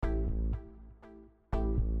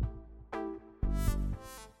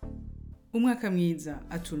Umwaka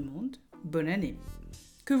à tout le monde, bonne année.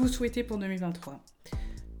 Que vous souhaitez pour 2023?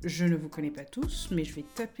 Je ne vous connais pas tous, mais je vais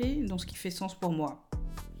taper dans ce qui fait sens pour moi.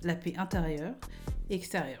 La paix intérieure et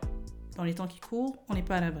extérieure. Dans les temps qui courent, on n'est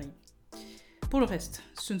pas à l'abri. Pour le reste,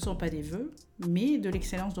 ce ne sont pas des vœux, mais de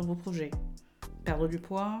l'excellence dans vos projets. Perdre du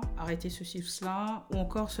poids, arrêter ceci ou cela, ou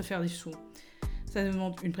encore se faire des sous. Ça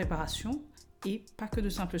demande une préparation et pas que de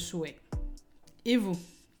simples souhaits. Et vous,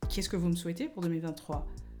 qu'est-ce que vous me souhaitez pour 2023?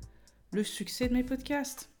 Le succès de mes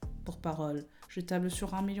podcasts. Pour parole, je table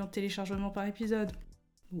sur 1 million de téléchargements par épisode.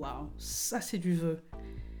 Waouh, ça c'est du vœu.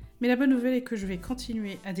 Mais la bonne nouvelle est que je vais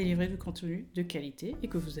continuer à délivrer du contenu de qualité et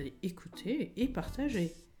que vous allez écouter et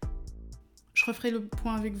partager. Je referai le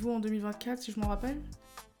point avec vous en 2024 si je m'en rappelle.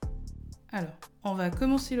 Alors, on va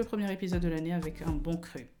commencer le premier épisode de l'année avec un bon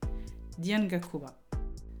cru. Diane Gakuba.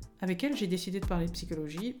 Avec elle, j'ai décidé de parler de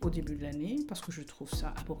psychologie au début de l'année parce que je trouve ça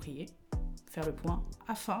approprié. Faire le point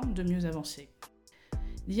afin de mieux avancer.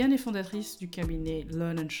 Diane est fondatrice du cabinet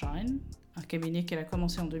Learn and Shine, un cabinet qu'elle a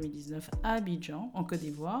commencé en 2019 à Abidjan, en Côte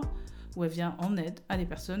d'Ivoire, où elle vient en aide à des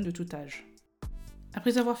personnes de tout âge.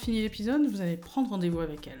 Après avoir fini l'épisode, vous allez prendre rendez-vous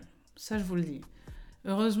avec elle. Ça, je vous le dis.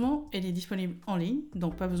 Heureusement, elle est disponible en ligne,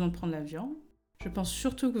 donc pas besoin de prendre l'avion. Je pense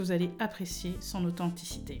surtout que vous allez apprécier son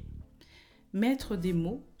authenticité. Mettre des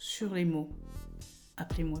mots sur les mots.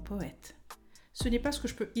 Appelez-moi poète. Ce n'est pas ce que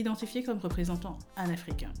je peux identifier comme représentant un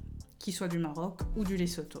Africain, qu'il soit du Maroc ou du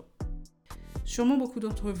Lesotho. Sûrement beaucoup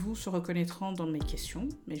d'entre vous se reconnaîtront dans mes questions,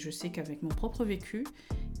 mais je sais qu'avec mon propre vécu,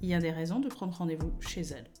 il y a des raisons de prendre rendez-vous chez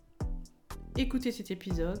elle. Écoutez cet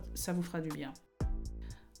épisode, ça vous fera du bien.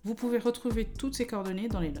 Vous pouvez retrouver toutes ces coordonnées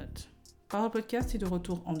dans les notes. Parole Podcast est de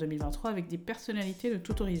retour en 2023 avec des personnalités de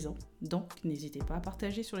tout horizon, donc n'hésitez pas à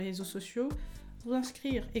partager sur les réseaux sociaux, vous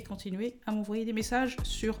inscrire et continuer à m'envoyer des messages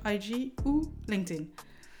sur IG ou LinkedIn.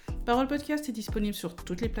 Parole Podcast est disponible sur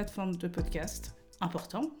toutes les plateformes de podcast.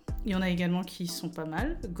 Important. Il y en a également qui sont pas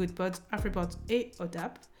mal, Goodpod, Afripod et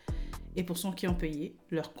Odap. Et pour ceux qui ont payé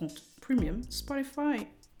leur compte Premium, Spotify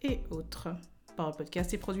et autres. Parole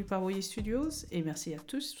Podcast est produit par Voyer Studios et merci à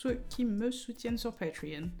tous ceux qui me soutiennent sur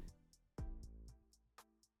Patreon.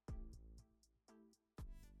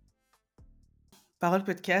 Parole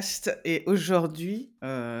Podcast est aujourd'hui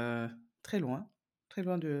très loin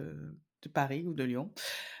de Paris ou de Lyon,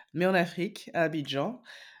 mais en Afrique, à Abidjan.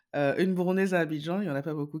 Une Bournaise à Abidjan, il n'y en a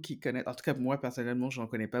pas beaucoup qui connaissent. En tout cas, moi, personnellement, je n'en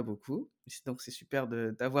connais pas beaucoup. Donc, c'est super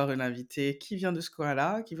d'avoir une invitée qui vient de ce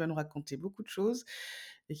coin-là, qui va nous raconter beaucoup de choses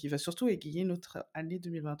et qui va surtout égayer notre année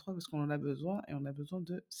 2023 parce qu'on en a besoin et on a besoin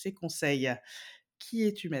de ses conseils. Qui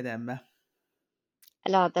es-tu, madame?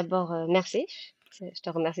 Alors d'abord, merci. Je te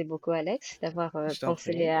remercie beaucoup, Alex, d'avoir Je t'en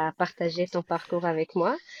pensé prie. à partager ton parcours avec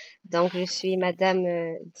moi. Donc, je suis Madame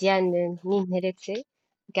Diane Ninheretse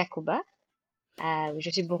Gakuba. Je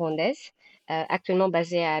suis burundaise, actuellement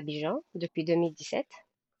basée à Abidjan depuis 2017.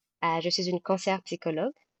 Je suis une cancer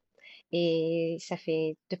psychologue et ça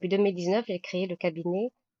fait depuis 2019, j'ai créé le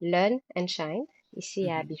cabinet Learn and Shine ici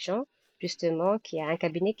à Mhm. Abidjan, justement, qui a un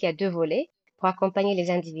cabinet qui a deux volets pour accompagner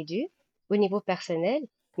les individus au niveau personnel,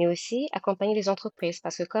 mais aussi accompagner les entreprises.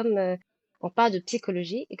 Parce que comme on parle de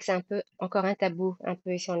psychologie et que c'est un peu encore un tabou un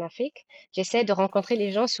peu ici en Afrique, j'essaie de rencontrer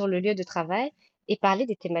les gens sur le lieu de travail et parler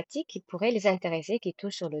des thématiques qui pourraient les intéresser, qui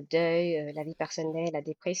touchent sur le deuil, la vie personnelle, la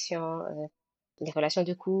dépression, les relations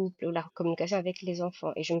de couple ou la communication avec les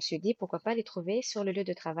enfants. Et je me suis dit, pourquoi pas les trouver sur le lieu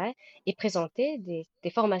de travail et présenter des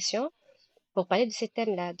formations pour parler de ces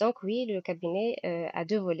thèmes-là. Donc oui, le cabinet a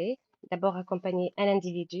deux volets. D'abord, accompagner un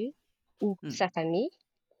individu ou Mm. sa famille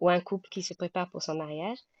ou un couple qui se prépare pour son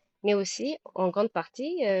mariage, mais aussi en grande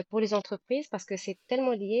partie pour les entreprises parce que c'est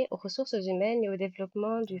tellement lié aux ressources humaines et au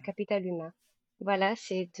développement du capital humain. Voilà,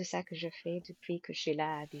 c'est de ça que je fais depuis que je suis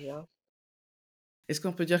là à Dijon. Est-ce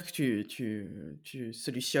qu'on peut dire que tu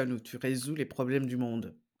solutionnes ou tu résous les problèmes du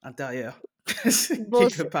monde intérieur, Bon,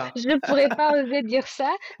 quelque part? je ne pourrais pas oser dire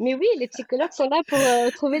ça, mais oui, les psychologues sont là pour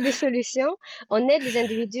trouver des solutions. On aide les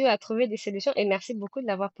individus à trouver des solutions et merci beaucoup de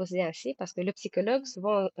l'avoir posé ainsi parce que le psychologue,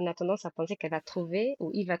 souvent, on a tendance à penser qu'elle va trouver ou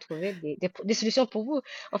il va trouver des solutions pour vous.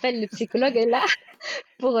 En fait, le psychologue est là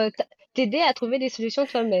pour t'aider à trouver des solutions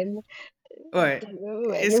toi-même. Ouais. Ouais,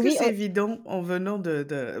 mais Est-ce que oui, c'est évident en venant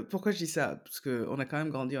Pourquoi je dis ça? Parce qu'on a quand même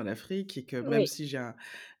grandi en Afrique et que même oui, si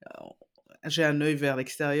j'ai un œil vers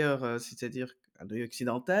l'extérieur, c'est-à-dire un œil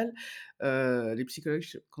occidental, les psychologues,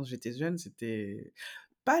 quand j'étais jeune, c'était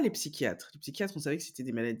pas les psychiatres. Les psychiatres, on savait que c'était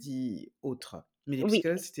des maladies autres. Mais les oui.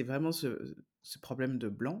 psychologues, c'était vraiment ce problème de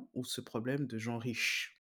blanc ou ce problème de gens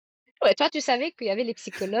riches. Ouais, toi, tu savais qu'il y avait les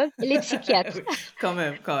psychologues et les psychiatres. Oui, quand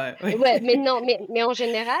même, oui. Ouais, mais non, mais en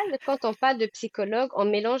général, quand on parle de psychologue, on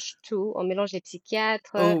mélange tout. On mélange les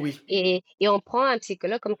psychiatres, Oh oui. et on prend un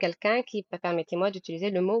psychologue comme quelqu'un qui, permettez-moi d'utiliser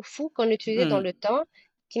le mot fou qu'on utilisait dans Mmh, le temps,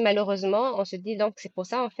 qui malheureusement, on se dit donc c'est pour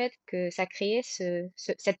ça en fait que ça créait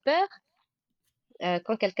cette peur,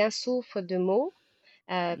 quand quelqu'un souffre de maux,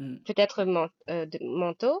 heu, mmh. peut-être de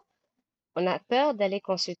mentaux, on a peur d'aller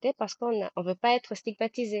consulter parce on veut pas être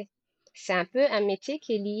stigmatisé. C'est un peu un métier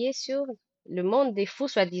qui est lié sur le monde des fous,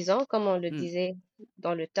 soi-disant, comme on le Mmh. disait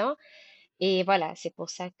dans le temps. Et voilà, c'est pour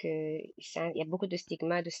ça que il y a beaucoup de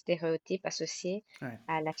stigmas, de stéréotypes associés Ouais.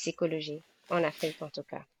 à la psychologie, en Afrique en tout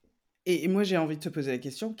cas. Et moi, j'ai envie de te poser la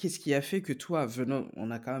question, qu'est-ce qui a fait que toi, venant on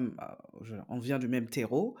a quand même, on vient du même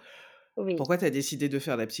terreau, Oui, pourquoi tu as décidé de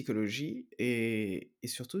faire la psychologie et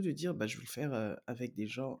surtout de dire: «Bah, je veux le faire, avec des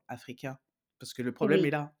gens africains»? Parce que le problème est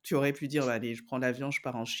oui, là. Tu aurais pu dire: «Bah, allez, je prends l'avion, je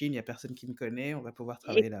pars en Chine, il y a personne qui me connaît, on va pouvoir e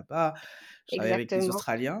travailler là-bas». Je travaille avec des exactement,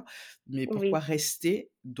 Australiens, mais pourquoi oui.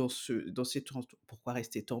 rester dans cet ent pourquoi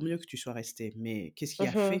rester? Tant mieux que tu sois resté, mais qu'est-ce qui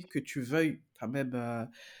a Mmh. fait que tu veuilles quand même,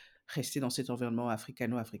 rester dans cet environnement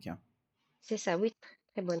africano-africain? C'est ça, oui,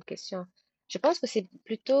 très bonne question. Je pense que c'est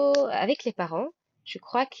plutôt avec les parents, je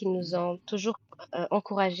crois qu'ils nous Mmh. ont toujours,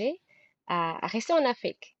 encouragés à rester en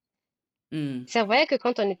Afrique. Mmh. C'est vrai que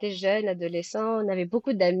quand on était jeune, adolescent, on avait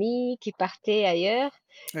beaucoup d'amis qui partaient ailleurs,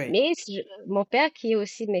 Oui, mais mon père qui est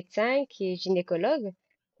aussi médecin, qui est gynécologue,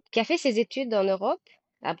 qui a fait ses études en Europe,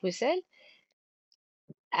 à Bruxelles,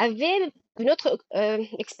 avait une autre,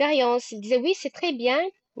 expérience. Il disait: «Oui, c'est très bien,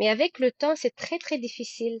 mais avec le temps, c'est très, très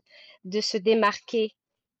difficile de se démarquer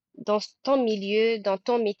dans ton milieu, dans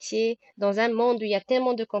ton métier, dans un monde où il y a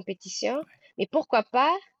tellement de compétition. Mais pourquoi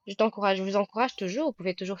pas, je vous encourage toujours, vous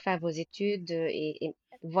pouvez toujours faire vos études, et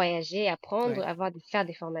voyager, apprendre, ouais. faire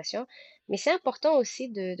des formations. Mais c'est important aussi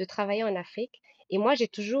de travailler en Afrique. Et moi, je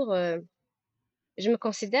me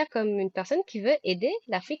considère comme une personne qui veut aider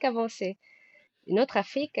l'Afrique à avancer. Notre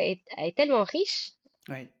Afrique est tellement riche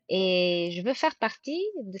Ouais, et je veux faire partie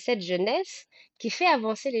de cette jeunesse qui fait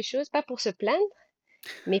avancer les choses, pas pour se plaindre,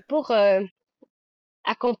 mais pour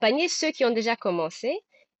accompagner ceux qui ont déjà commencé.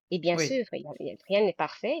 Et bien oui. sûr, rien n'est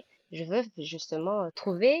parfait. Je veux justement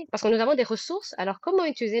trouver, parce que nous avons des ressources, alors comment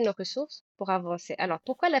utiliser nos ressources pour avancer? Alors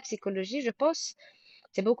pourquoi la psychologie? Je pense,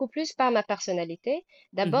 c'est beaucoup plus par ma personnalité.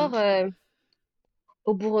 Mmh D'abord, mh.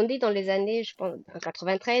 au Burundi, dans les années, je pense, en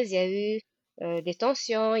 93, il y a eu des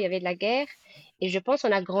tensions, il y avait de la guerre, et je pense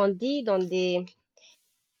on a grandi dans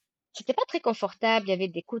c'était pas très confortable, il y avait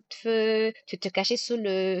des coups de feu, tu te cachais sous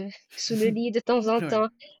le lit de temps en Ouais, temps.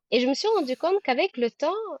 Et je me suis rendu compte qu'avec le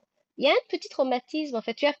temps, il y a un petit traumatisme, en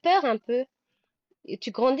fait. Tu as peur un peu. Et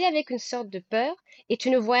tu grandis avec une sorte de peur et tu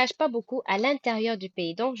ne voyages pas beaucoup à l'intérieur du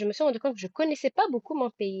pays. Donc, je me suis rendu compte que je connaissais pas beaucoup mon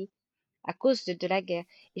pays à cause de la guerre.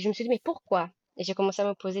 Et je me suis dit, mais pourquoi? Et j'ai commencé à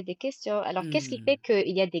me poser des questions. Alors, qu'est-ce qui fait mmh.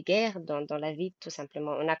 qu'il y a des guerres dans la vie, tout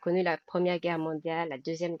simplement? On a connu la Première Guerre mondiale, la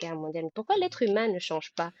Deuxième Guerre mondiale, mais pourquoi l'être humain ne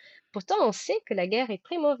change pas? Pourtant, on sait que la guerre est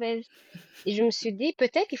très mauvaise. Et je me suis dit,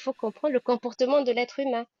 peut-être qu'il faut comprendre le comportement de l'être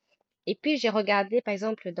humain. Et puis, j'ai regardé, par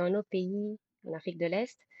exemple, dans nos pays, en Afrique de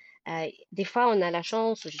l'Est, des fois, on a la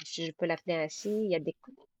chance, je peux l'appeler ainsi, il y a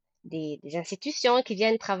des institutions qui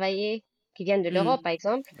viennent travailler, qui viennent de l'Europe, Mmh. par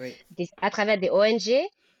exemple, Oui, à travers des ONG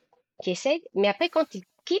qui essayent, mais après, quand ils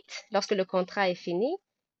quittent, lorsque le contrat est fini,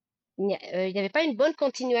 il n'y avait pas une bonne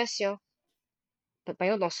continuation. Par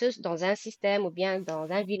exemple, dans un système ou bien dans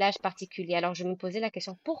un village particulier. Alors, je me posais la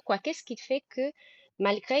question, pourquoi? Qu'est-ce qui fait que,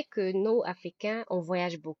 malgré que nous, Africains, on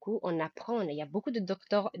voyage beaucoup, on apprend, il y a beaucoup de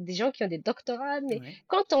docteurs, des gens qui ont des doctorats, mais ouais.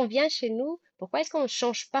 quand on vient chez nous, pourquoi est-ce qu'on ne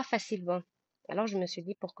change pas facilement? Alors, je me suis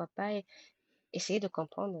dit, pourquoi pas essayer de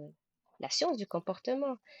comprendre la science du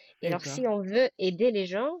comportement. Et Eh alors, ben, si on veut aider les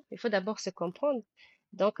gens, il faut d'abord se comprendre.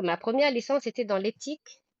 Donc, ma première licence était dans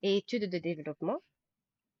l'éthique et études de développement,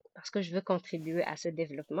 parce que je veux contribuer à ce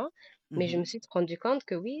développement. Mais je me mmh. suis rendu compte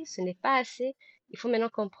que oui, ce n'est pas assez. Il faut maintenant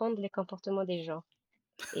comprendre les comportements des gens.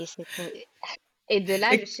 Et c'est pour... Et de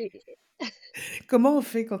là, je Et suis... comment on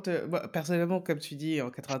fait quand, moi, personnellement, comme tu dis,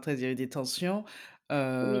 en 93, il y a eu des tensions,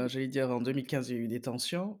 Oui, j'allais dire en 2015, il y a eu des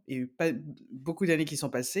tensions, il y a eu pas beaucoup d'années qui sont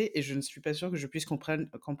passées et je ne suis pas sûr que je puisse comprendre,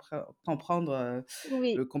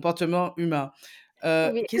 oui, le comportement humain.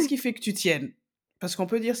 oui. Qu'est-ce qui fait que tu tiennes? Parce qu'on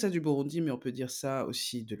peut dire ça du Burundi, mais on peut dire ça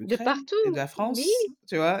aussi de De l'Ukraine partout, et de la oui, France,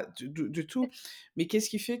 tu vois? De tout. Mais qu'est-ce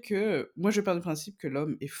qui fait que moi, je pars du principe que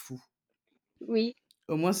l'homme est fou. oui.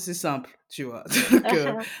 Au moins, c'est simple, tu vois? Donc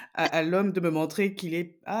à l'homme de me montrer qu'il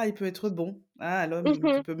est ah, il peut être bon. Ah, l'homme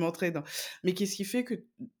qui Mhm, peut me montrer dans mais qu'est-ce qui fait que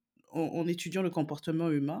en étudiant le comportement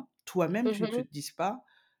humain, toi-même, tu ne te mhm, dises pas: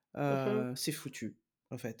 mhm. «C'est foutu».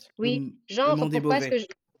 en fait. Oui, Le genre, monde est pourquoi est-ce que mauvais.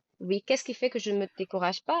 je... Oui, qu'est-ce qui fait que je ne me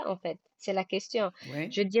décourage pas, en fait? C'est la question. Ouais.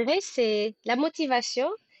 Je dirais c'est la motivation.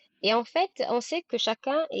 Et en fait, on sait que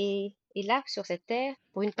chacun est là sur cette terre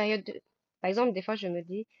pour une période de... Par exemple, des fois, je me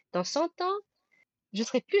dis, dans 100 ans, je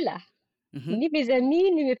serai plus là. Mhm. Ni mes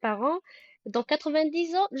amis, ni mes parents. Dans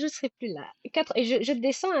 90 ans, je serai plus là. Et je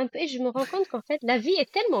descends un peu et je me rends compte qu'en fait, la vie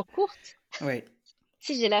est tellement courte. Ouais.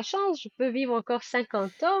 Si j'ai la chance, je peux vivre encore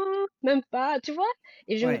 50 ans, même pas, tu vois?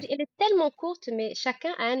 Et je me dis, Ouais. elle est tellement courte, mais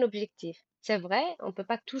chacun a un objectif. C'est vrai, on ne peut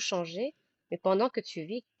pas tout changer, mais pendant que tu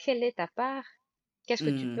vis, quelle est ta part? Qu'est-ce que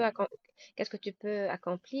tu peux, Hmm. qu'est-ce que tu peux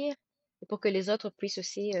accomplir pour que les autres puissent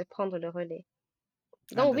aussi prendre le relais?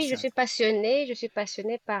 Ah Donc bah oui, ça. je suis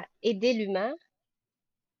passionnée par aider l'humain,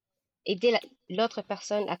 aider l'autre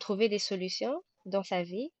personne à trouver des solutions dans sa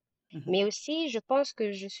vie, Mhm. mais aussi, je pense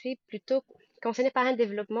que je suis plutôt concernée par un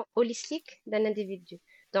développement holistique d'un individu.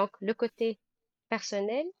 Donc, le côté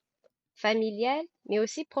personnel, familial, mais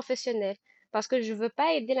aussi professionnel. Parce que je ne veux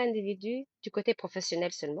pas aider l'individu du côté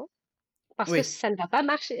professionnel seulement, parce que Oui. ça ne va pas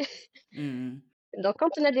marcher. Hmm. Donc, quand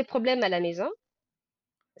on a des problèmes à la maison,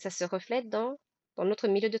 ça se reflète dans notre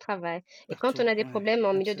milieu de travail. Et quand Partout. on a des Ouais. problèmes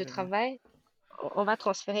en milieu de Absolument. travail, on va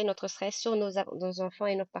transférer notre stress sur nos enfants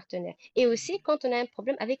et nos partenaires. Et aussi quand on a un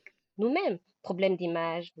problème avec nous-mêmes, problème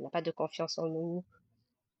d'image, on n'a pas de confiance en nous.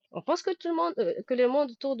 On pense que tout le monde, que le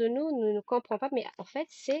monde autour de nous ne nous comprend pas, mais en fait,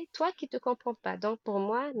 c'est toi qui te comprends pas. Donc, pour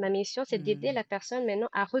moi, ma mission, c'est d'aider Hmm. la personne maintenant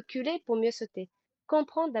à reculer pour mieux sauter.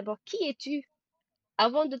 Comprendre d'abord qui es-tu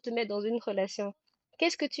avant de te mettre dans une relation.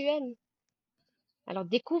 Qu'est-ce que tu aimes? Alors,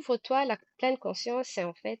 découvre-toi la pleine conscience, c'est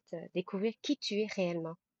en fait découvrir qui tu es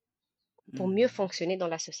réellement pour mieux Hmm. fonctionner dans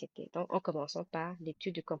la société. Donc, en commençant par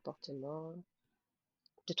l'étude du comportement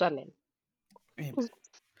de toi-même. Eh ben,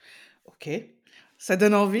 ok. Ça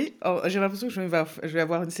donne envie. Oh, j'ai l'impression que je vais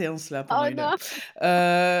avoir une séance là pendant Oh 1 heure. non,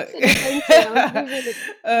 Euh, ce n'est pas une séance,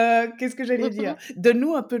 désolée. Qu'est-ce que j'allais dire?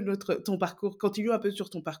 Donne-nous un peu ton parcours. Continue un peu sur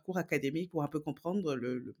ton parcours académique pour un peu comprendre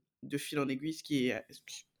de fil en aiguille ce qui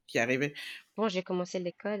est arrivé. Bon, j'ai commencé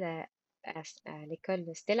l'école à l'école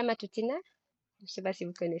Stella Matutina. Je ne sais pas si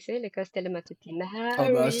vous connaissez l'école Stella Matutina. Oh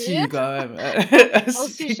Ah bah oui. si, quand même. Ensuite, je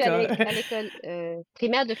Si, suis quand allée même. à l'école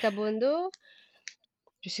primaire de Kabondo.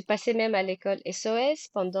 Je suis passée même à l'école SOS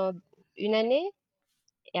pendant une année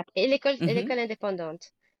et Mhm. l'école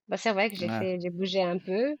indépendante. Bah, c'est vrai que Ah, j'ai bougé un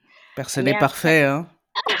peu, personne mais n'est après, parfait, hein.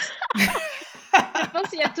 je pense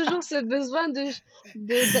qu'il y a toujours ce besoin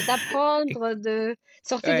d'apprendre, de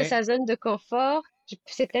sortir de sa Ouais. zone de confort.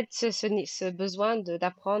 C'est peut-être ce besoin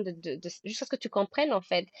d'apprendre, jusqu'à ce que tu comprennes en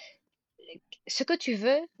fait ce que tu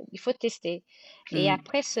veux, il faut tester. Et Mm.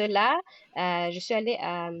 après cela, je suis allée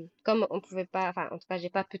comme on pouvait pas, enfin, en tout cas, j'ai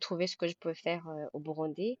pas pu trouver ce que je pouvais faire au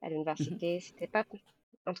Burundi, à Mhm. l'université. C'était pas,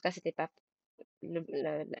 en tout cas, c'était pas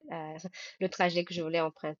le trajet que je voulais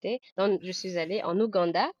emprunter. Donc, je suis allée en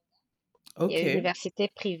Ouganda. Il y a Ok. une université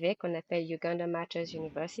privée qu'on appelle Uganda Martyrs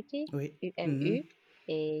University, Oui. Mhm. UMU.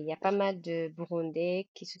 Et il y a pas mal de Burundais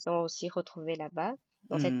qui se sont aussi retrouvés là-bas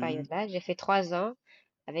dans cette Mm. période-là. J'ai fait 3 ans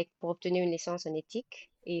pour obtenir une licence en éthique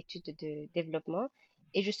et études de développement.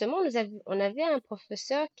 Et justement, on avait un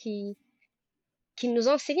professeur qui nous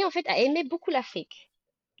enseignait en fait à aimer beaucoup l'Afrique.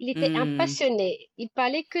 Il était un Mm. passionné. Il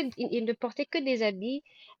ne portait que des habits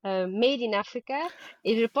made in Africa.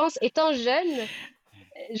 Et je pense, étant jeune,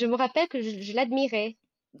 je me rappelle que je l'admirais.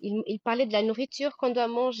 Il parlait de la nourriture qu'on doit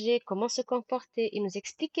manger, comment se comporter. Il nous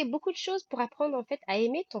expliquait beaucoup de choses pour apprendre en fait à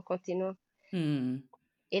aimer ton continent. Mm.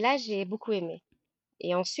 Et là, j'ai beaucoup aimé.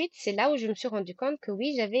 Et ensuite, c'est là où je me suis rendu compte que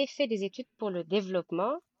oui, j'avais fait des études pour le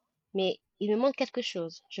développement, mais il me manque quelque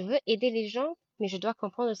chose. Je veux aider les gens, mais je dois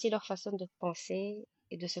comprendre aussi leur façon de penser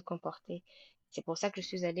et de se comporter. C'est pour ça que je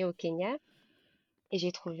suis allée au Kenya et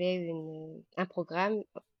j'ai trouvé un programme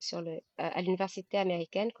à l'université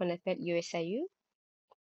américaine qu'on appelle USIU.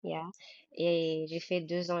 Yeah. Et j'ai fait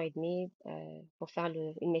 2 ans et demi pour faire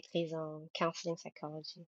une maîtrise en counseling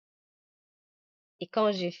psychology. Et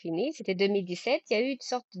quand j'ai fini, c'était 2017, il y a eu une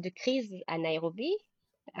sorte de crise à Nairobi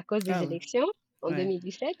à cause des Ah oui. élections en Ouais.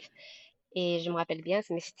 2017. Et je me rappelle bien,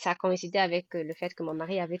 mais ça a coïncidé avec le fait que mon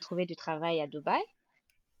mari avait trouvé du travail à Dubaï.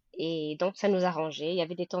 Et donc, ça nous arrangeait. Il y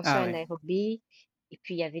avait des tensions Ah à ouais. Nairobi, et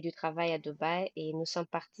puis il y avait du travail à Dubaï. Et nous sommes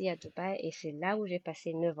partis à Dubaï, et c'est là où j'ai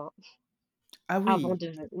passé 9 ans Ah avant oui.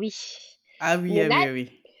 de... Oui. Ah oui, Mais ah là, oui, ah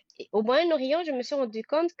oui. au Moyen-Orient, je me suis rendu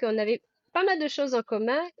compte qu'on avait pas mal de choses en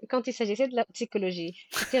commun quand il s'agissait de la psychologie.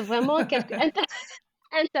 C'était vraiment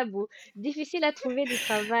un tabou. Difficile à trouver du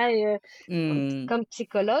travail Mm. comme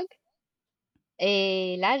psychologue.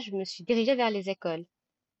 Et là, je me suis dirigée vers les écoles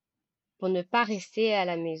pour ne pas rester à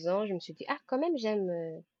la maison. Je me suis dit, ah, quand même, j'aime.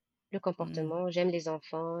 le Mmh. comportement. J'aime les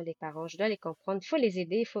enfants, les parents, je dois les comprendre. Il faut les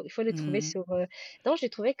aider, il faut les trouver Mmh. sur. Donc, j'ai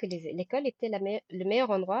trouvé que l'école était le meilleur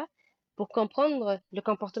endroit pour comprendre le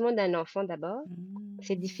comportement d'un enfant d'abord,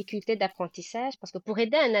 ses Mmh. difficultés d'apprentissage, parce que pour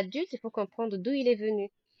aider un adulte, il faut comprendre d'où il est venu.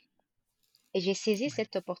 Et j'ai saisi Ouais.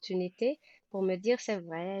 cette opportunité pour me dire, c'est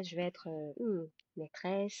vrai, je vais être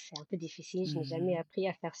maîtresse, c'est un peu difficile, je n'ai jamais Mmh. appris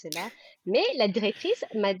à faire cela. Mais la directrice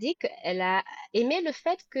m'a dit qu'elle a aimé le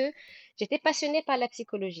fait que j'étais passionnée par la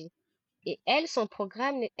psychologie. Et elle, son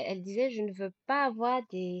programme, elle disait, je ne veux pas avoir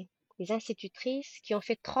des institutrices qui ont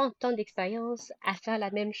fait 30 ans d'expérience à faire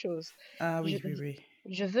la même chose. Ah Je, oui, oui, oui.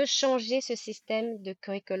 je veux changer ce système de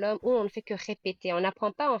curriculum où on ne fait que répéter, on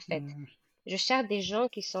n'apprend pas en fait. Mmh. Je cherche des gens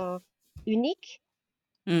qui sont uniques,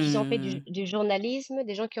 qui ont fait Mmh. du journalisme,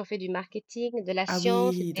 des gens qui ont fait du marketing, de la Ah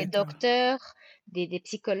science, oui, des d'accord. docteurs, des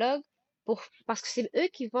psychologues, parce que c'est eux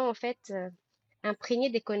qui vont en fait imprégner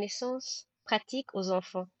des connaissances pratiques aux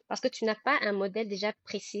enfants. Parce que tu n'as pas un modèle déjà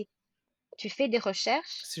précis. Tu fais des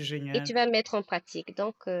recherches C'est et tu génial. vas mettre en pratique.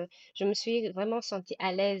 Donc, je me suis vraiment sentie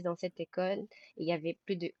à l'aise dans cette école. Il y avait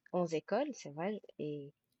plus de 11 écoles, c'est vrai.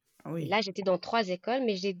 Ah Et oui. là, j'étais dans 3 écoles,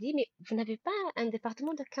 mais j'ai dit, mais vous n'avez pas un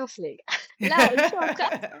département de counseling. Là,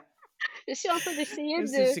 je suis en train d'essayer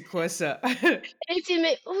C'est de. c'est quoi ça? Elle dit,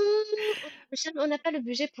 mais on n'a pas le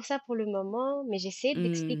budget pour ça pour le moment, mais j'essaie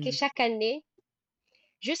d'expliquer Mmh. chaque année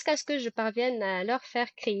jusqu'à ce que je parvienne à leur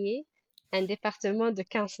faire créer un département de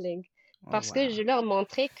counseling. Oh Parce que je waouh. leur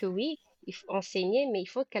montrais que oui, il faut enseigner, mais il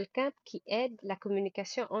faut quelqu'un qui aide la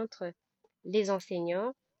communication entre les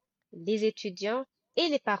enseignants, les étudiants et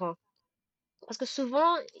les parents. Parce que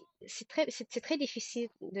souvent, c'est très difficile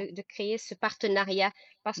de créer ce partenariat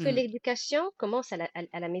parce que Mmh. l'éducation commence à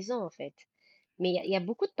la maison, en fait. Mais il y a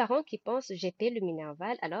beaucoup de parents qui pensent, j'ai payé le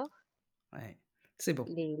Minerval, alors Ouais. C'est bon.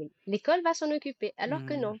 l'école va s'en occuper. Alors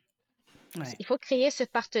que Mmh. non. Ouais. Il faut créer ce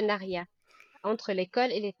partenariat entre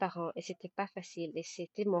l'école et les parents. Et c'était pas facile. Et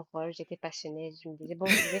c'était mon rôle. J'étais passionnée. Je me disais,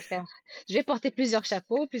 bon, je vais porter plusieurs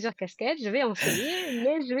chapeaux, plusieurs casquettes. Je vais enseigner,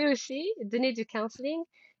 mais je vais aussi donner du counseling.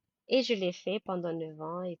 Et je l'ai fait pendant 9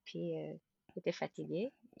 ans. Et puis, j'étais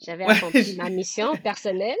fatiguée. J'avais Ouais, accompli ma mission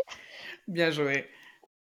personnelle bien joué.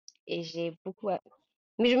 et j'ai beaucoup.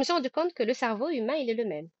 Mais je me suis rendu compte que le cerveau humain, il est le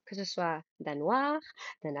même, que ce soit d'un noir,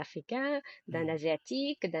 d'un africain, d'un Mmh.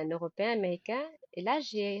 asiatique, d'un européen, américain. Et là,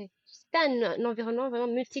 c'était un environnement vraiment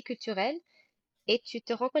multiculturel et tu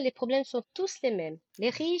te rends compte que les problèmes sont tous les mêmes. Les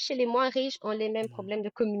riches et les moins riches ont les mêmes Mmh. problèmes de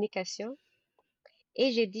communication.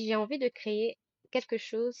 Et j'ai dit, j'ai envie de créer quelque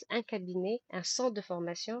chose, un cabinet, un centre de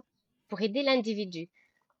formation pour aider l'individu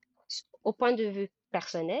au point de vue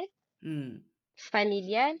personnel, Mmh.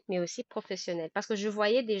 familiale, mais aussi professionnelle. Parce que je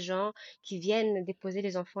voyais des gens qui viennent déposer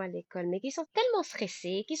les enfants à l'école, mais qui sont tellement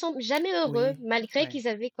stressés, qui sont jamais heureux, Oui. malgré Ouais. qu'ils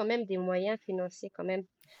avaient quand même des moyens financiers quand même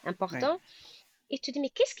Ouais. importants. Et tu te dis, mais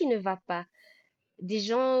qu'est-ce qui ne va pas? Des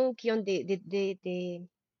gens qui ont des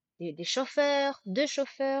chauffeurs, 2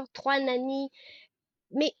 chauffeurs, 3 nannies,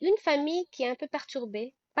 mais une famille qui est un peu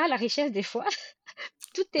perturbée par la richesse des fois.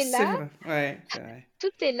 Tout est C'est là, vrai. Ouais, c'est vrai.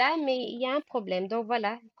 tout est là, mais il y a un problème. Donc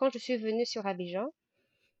voilà, quand je suis venue sur Abidjan,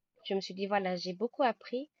 je me suis dit, voilà, j'ai beaucoup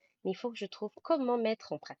appris, mais il faut que je trouve comment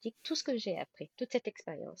mettre en pratique tout ce que j'ai appris, toute cette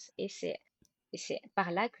expérience. Et c'est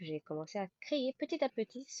par là que j'ai commencé à créer petit à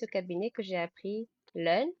petit ce cabinet que j'ai appris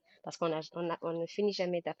Learn, parce on ne finit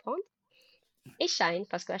jamais d'apprendre, et Shine,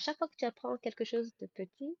 parce qu'à chaque fois que tu apprends quelque chose de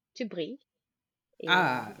petit, tu brilles. Et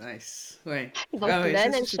Ah, nice. Ouais. donc Ah ouais, ça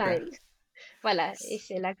Learn c'est and super. Shine. Voilà, et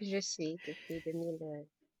c'est là que je suis depuis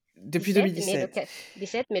Depuis 2017, mais 2017.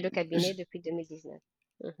 17, mais le cabinet J depuis 2019.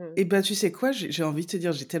 Mhm. Et ben, tu sais quoi? J'ai envie de te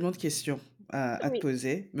dire, j'ai tellement de questions à te Oui,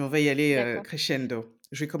 poser, mais on va y aller, d'accord, crescendo.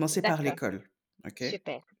 Je vais commencer par d'accord, l'école, OK?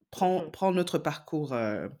 super. Prends Mhm. prends notre parcours,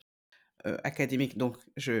 académique. Donc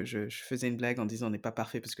je faisais une blague en disant: «On n'est pas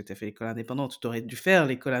parfait parce que tu as fait l'école indépendante. Tu aurais dû faire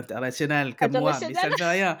l'école internationale comme moi, mais ça International? ne fait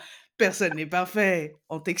rien. Personne n'est parfait,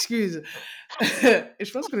 on t'excuse». Et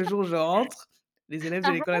je pense que le jour où je rentre, les élèves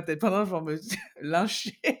de Ah l'école ah, indépendante vont me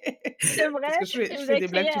lyncher c'est vrai? parce que je fais Et je vous fais avez des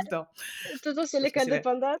blagues créé tout le temps. toujours sur Parce que l'école c'est la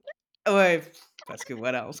indépendante? ouais, parce que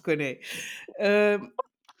voilà, on se connaît. Hem,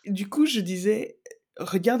 du coup, je disais: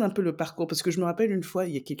 «Regarde un peu le parcours», parce que je me rappelle une fois,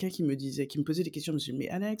 il y a quelqu'un qui me posait des questions, je me suis dit: «Mais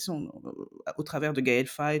Alex, au travers de Gaël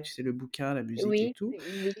Faye, tu sais, le bouquin, la musique et Oui, tout,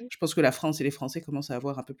 oui, je pense que la France et les Français commencent à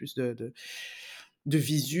avoir un peu plus de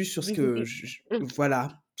visu sur ce que visibilité. j Mmh.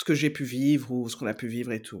 voilà, ce que j'ai pu vivre ou ce qu'on a pu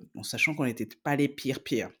vivre et tout», en sachant qu'on n'était pas les pires.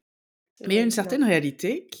 Mais il y a une Oui, non. certaine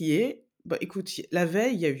réalité qui est, bah, écoute, la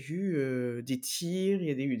veille, il y a eu, des tirs, il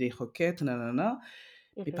y a eu des roquettes, nanana.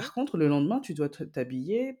 Mais Mhm. par contre, le lendemain, tu dois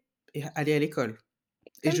t'habiller et aller à l'école.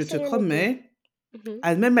 Et Comme je si te rien n'était. promets, Mhm.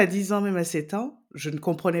 Même à 10 ans, même à 7 ans, je ne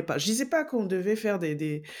comprenais pas. Je disais pas qu'on devait faire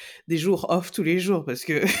des jours off tous les jours parce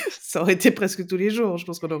que ça aurait été presque tous les jours. Je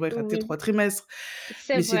pense qu'on aurait raté Oui, 3 trimestres.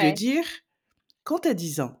 c'est Mais c'est de vrai. dire, quand tu as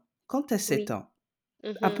 10 ans, quand tu as 7 Oui. ans,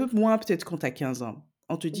 un peu Mhm. moins peut-être quand tu as 15 ans,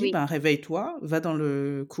 on te dit: Oui. «Ben, réveille-toi, va dans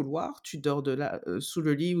le couloir, tu dors de là, sous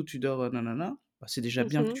le lit ou tu dors, nanana». Bah, c'est déjà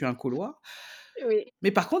bien que Mhm. tu aies un couloir. Oui.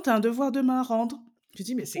 Mais par contre, tu as un devoir demain à rendre. Tu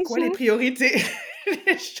dis: «Mais c'est quoi les Mhm. priorités?»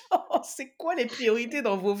 Les gens, c'est quoi les priorités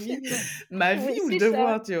dans vos C'est vies? vrai. Ma Oui, vie ou le c'est ça.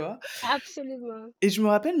 devoir, tu vois? Absolument. Et je me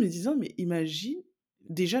rappelle me disant: «Mais imagine»,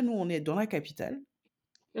 déjà nous on est dans la capitale,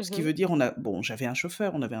 ce qui Mhm. veut dire j'avais un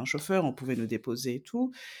chauffeur, on avait un chauffeur, on pouvait nous déposer et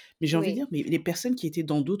tout. Mais j'ai envie de Oui, dire, mais les personnes qui étaient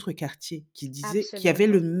dans d'autres quartiers, qui avaient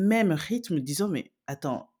le absolument. même rythme, disant: «Mais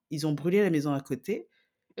attends, ils ont brûlé la maison à côté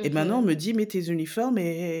et maintenant on Mhm. me dit: "Mets tes uniformes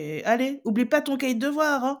et allez, oublie pas ton cahier de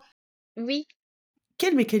devoirs, hein"». Oui,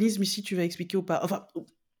 Quel mécanisme ici tu vas expliquer aux parents? Enfin,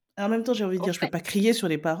 en même temps, j'ai envie de en dire, je peux fait. pas crier sur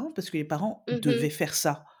les parents parce que les parents Mhm. devaient faire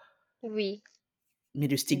ça, Oui, mais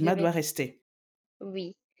le il stigma devait. doit rester.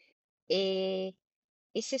 Oui. Et,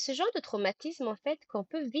 et c'est ce genre de traumatisme, en fait, qu'on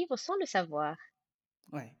peut vivre sans le savoir.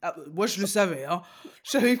 Ouais. Ah, moi je le Sans- savais, hein.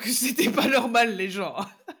 Je savais que c'était pas normal les gens.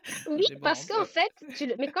 Oui, Mais parce bon, qu'en fait,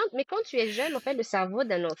 mais quand tu es jeune, en fait, le cerveau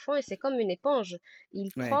d'un enfant, et c'est comme une éponge.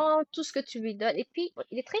 Il ouais. prend tout ce que tu lui donnes, et puis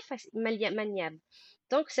il est très maniable.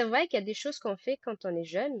 Donc, c'est vrai qu'il y a des choses qu'on fait quand on est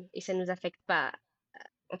jeune, et ça ne nous affecte pas.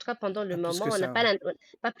 En tout cas, pendant le Pas plus moment, que on n'a ça, pas, ouais.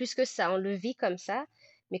 pas plus que ça, on le vit comme ça.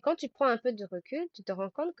 Mais quand tu prends un peu de recul, tu te rends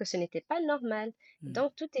compte que ce n'était pas normal. Mmh.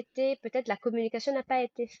 Donc, tout était, peut-être la communication n'a pas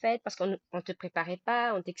été faite parce qu'on ne te préparait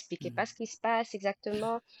pas, on t'expliquait Mmh. pas ce qui se passe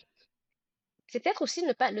exactement. C'est peut-être aussi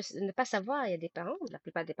ne pas savoir. Il y a des parents, la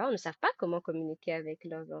plupart des parents ne savent pas comment communiquer avec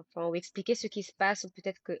leurs enfants ou expliquer ce qui se passe, ou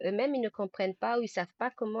peut-être qu'eux-mêmes, ils ne comprennent pas ou ils savent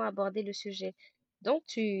pas comment aborder le sujet. Donc,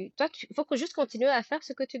 il faut que juste continuer à faire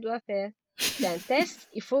ce que tu dois faire. C'est un test,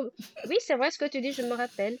 oui, c'est vrai ce que tu dis, je me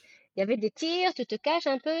rappelle. Il y avait des tirs, tu te caches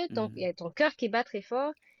un peu, il y Mmh. a ton cœur qui bat très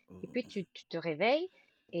fort, et puis Oh. tu te réveilles.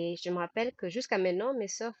 Et je me rappelle que jusqu'à maintenant, mes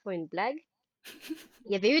sœurs font une blague.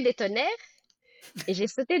 Il y avait eu des tonnerres, et j'ai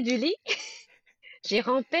sauté du lit. J'ai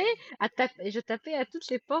rampé, je tapais à toutes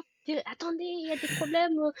les portes, dire, attendez, il y a des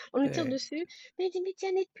problèmes, on nous tire Ouais. dessus. Mais il dit, mais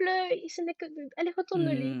tiens, il pleut, ce n'est que, allez, retourne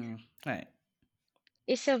au lit. Mmh. Ouais,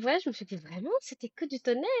 Et c'est vrai, je me suis dit, vraiment, c'était que du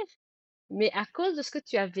tonnerre. Mais à cause de ce que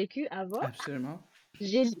tu as vécu avant, absolument.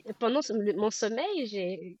 pendant mon sommeil,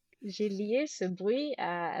 j'ai lié ce bruit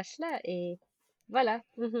à cela. Et voilà.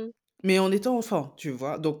 Mhm. Mais en étant enfant, tu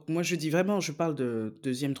vois? Donc moi, je dis vraiment, je parle de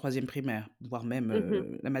deuxième, troisième primaire, voire même,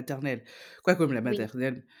 Mhm. la maternelle. Quoique la Oui.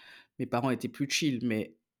 maternelle, mes parents étaient plus chill,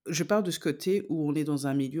 mais je parle de ce côté où on est dans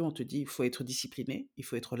un milieu, on te dit: «Il faut être discipliné, il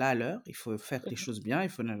faut être là à l'heure, il faut faire les Mhm. choses bien, il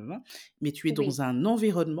faut nanana», mais tu es Oui. dans un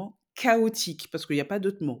environnement chaotique parce qu'il y a pas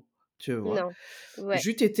d'autre mot, tu vois? Non. Ouais.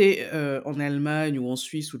 J'eût été, en Allemagne ou en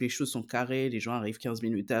Suisse où les choses sont carrées, les gens arrivent 15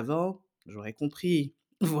 minutes avant, j'aurais compris.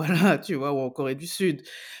 Voilà, tu vois? Ou en Corée du Sud.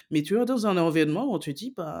 Mais tu vois, dans un environnement où on te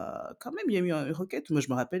dit: «Bah, quand même, il y a eu une requête». Moi, je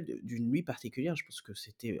me rappelle d'une nuit particulière, je pense que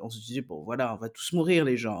c'était on se disait: «Bon, voilà, on va tous mourir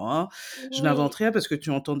les gens, hein». Je Oui. n'invente rien parce que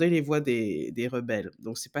tu entendais les voix des rebelles,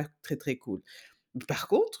 donc c'est pas très, très cool. Par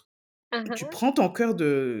contre, Ah, tu ah. prends ton cœur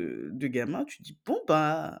de gamin, tu dis: «Bon,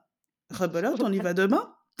 bah, rebelote, on y va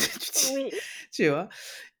demain». Tu dis Oui. tu vois?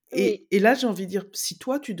 Oui. Et là, j'ai envie de dire, si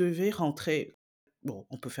toi, tu devais rentrer, bon,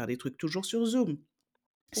 on peut faire des trucs toujours sur Zoom.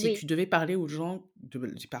 Si Oui. tu devais parler aux gens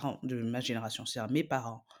des parents de ma génération, c'est-à-dire mes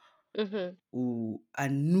parents Mhm. ou à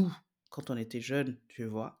nous quand on était jeunes, tu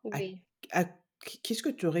vois? Oui. À qu'est-ce que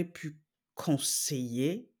tu aurais pu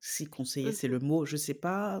conseiller? Si conseiller, c'est Mhm. le mot, je sais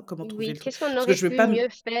pas comment trouver Oui. le truc. Qu'est-ce qu'on Parce que aurait je veux pu pas m mieux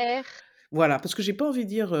faire? voilà, parce que j'ai pas envie de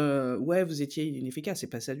dire, «Ouais, vous étiez inefficace», c'est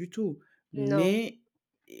pas ça du tout. Non. Mais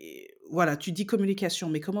voilà, tu dis communication,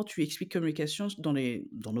 mais comment tu expliques communication dans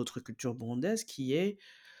notre culture burundaise qui est,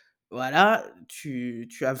 voilà, tu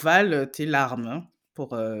avales tes larmes, hein,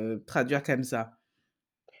 pour, traduire comme ça.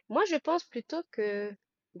 Moi, je pense plutôt que,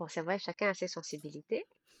 bon, c'est vrai, chacun a ses sensibilités.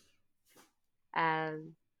 Euh,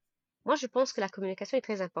 Moi, je pense que la communication est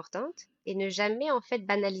très importante, et ne jamais, en fait,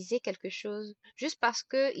 banaliser quelque chose juste parce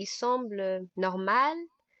que il semble normal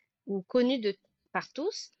ou connu par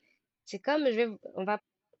tous. C'est comme, on va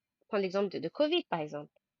prendre l'exemple de Covid, par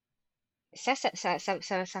exemple. Ça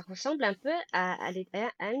ressemble un peu à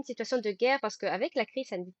une situation de guerre, parce qu'avec la crise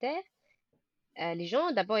sanitaire, les gens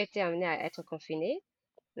ont d'abord été amenés à être confinés.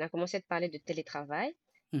 On a commencé à parler de télétravail.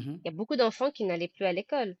 Mmh. Il y a beaucoup d'enfants qui n'allaient plus à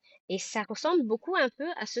l'école. Et ça ressemble beaucoup un peu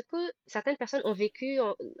à ce que certaines personnes ont vécu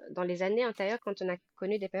dans les années antérieures, quand on a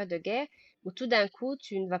connu des périodes de guerre, où tout d'un coup,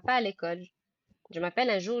 tu ne vas pas à l'école. Je m'appelle,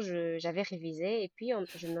 un jour, j'avais révisé, et puis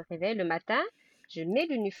je me réveille le matin, je mets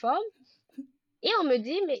l'uniforme, Et on me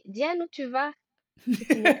dit: «Mais Diane, où tu vas?» Je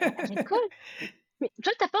dis: «Mais à l'école». «Mais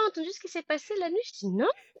toi, t'as pas entendu ce qui s'est passé la nuit?» Je dis: «Non,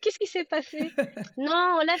 qu'est-ce qui s'est passé?» «Non,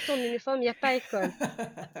 enlève ton uniforme, il y a pas école».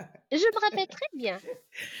 Je me rappelle très bien.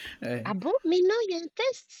 «Ah Ouais. bon? Mais non, il y a un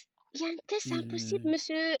test. Il y a un test, c'est impossible. Mmh.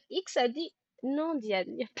 Monsieur X a dit». «Non, Diane,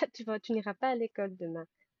 il y a pas, tu n'iras pas à l'école demain».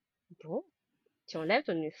 «Bon, tu enlèves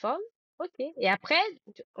ton uniforme, OK. Et après,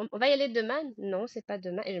 on va y aller demain?» «Non, c'est pas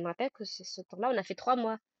demain». Et je me rappelle que ce temps-là, on a fait 3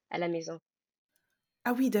 mois à la maison.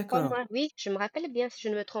 Ah oui, 3 d'accord. mois, oui, je me rappelle bien. Si je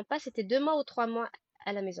ne me trompe pas, c'était 2 mois ou 3 mois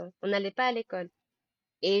à la maison. On n'allait pas à l'école.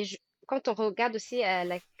 Et quand on regarde aussi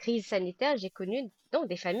la crise sanitaire, j'ai connu donc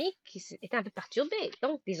des familles qui étaient un peu perturbées.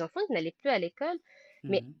 Donc, des enfants qui n'allaient plus à l'école.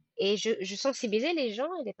 Mais, Mmh. et je sensibilisais les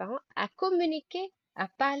gens et les parents à communiquer, à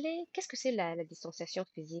parler. Qu'est-ce que c'est la distanciation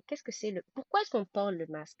physique? Qu'est-ce que c'est pourquoi est-ce qu'on porte le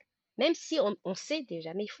masque? Même si on sait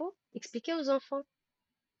déjà, mais il faut expliquer aux enfants.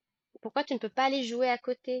 Pourquoi tu ne peux pas aller jouer à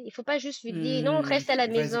côté? Il faut pas juste lui dire, non, Mmh. reste à la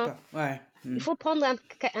Vas-y maison. pas. Ouais. Il Mmh. faut prendre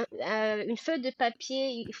une feuille de papier,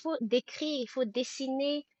 il faut décrire, il faut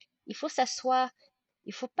dessiner, il faut s'asseoir.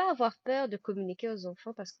 Il faut pas avoir peur de communiquer aux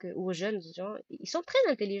enfants parce que, ou aux jeunes gens, ils sont très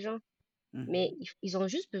intelligents, mais Mmh. ils ont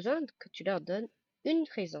juste besoin que tu leur donnes une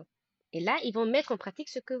raison. Et là, ils vont mettre en pratique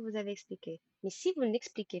ce que vous avez expliqué. Mais si vous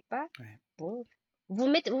n'expliquez pas, Ouais. bon, vous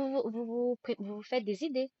mettez, vous vous faites des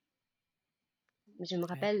idées. Je me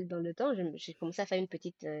Ouais. rappelle dans le temps, j'ai commencé à faire une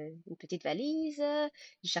petite valise,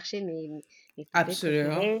 j'ai cherché mes poupées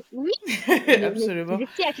Absolument. préférées. Oui, Absolument. j'ai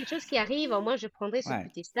dit, s'il y a quelque chose qui arrive, au moins je prendrai ce Ouais.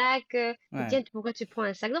 petit sac. Ouais. Tiens, pourquoi tu prends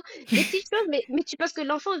un sac? Non, des petites choses, parce que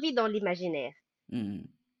l'enfant vit dans l'imaginaire. Mmh.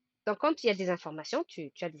 Donc, quand il y a des informations,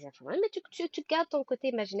 tu as des informations, mais tu gardes ton côté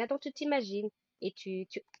imaginaire, donc tu t'imagines et tu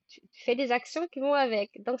fais des actions qui vont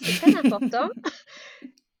avec. Donc, c'est très important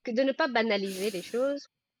que de ne pas banaliser les choses,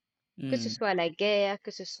 que ce Mmh. soit la guerre,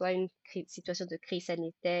 que ce soit une situation de crise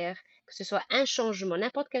sanitaire, que ce soit un changement,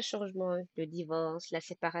 n'importe quel changement, le divorce, la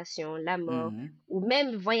séparation, la mort, Mmh. ou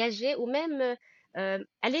même voyager, ou même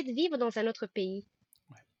aller vivre dans un autre pays.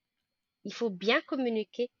 Ouais. Il faut bien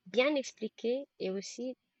communiquer, bien expliquer et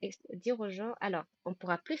aussi dire aux gens, alors, on ne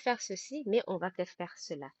pourra plus faire ceci, mais on va peut-être faire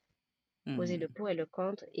cela. Poser le Mmh. pour et le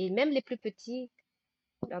contre. Et même les plus petits,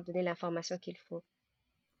 leur donner l'information qu'il faut.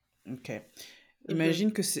 OK. Mhm.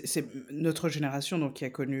 Imagine que c'est notre génération donc qui a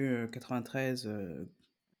connu, 93,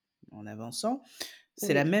 en avançant,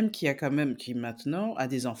 c'est la Oui, même qui maintenant a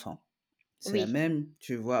des enfants. C'est la oui. même,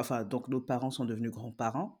 tu vois? Enfin, donc nos parents sont devenus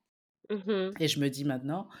grands-parents Mhm. et je me dis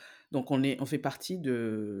maintenant, donc on fait partie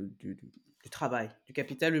du travail, du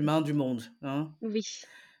capital humain du monde, hein? Oui.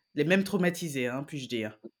 Les mêmes traumatisés, hein, puis-je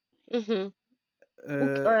dire. Mhm. Ou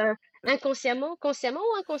Heu, inconsciemment, consciemment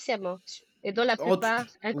ou inconsciemment? Et dans la en tout plupart,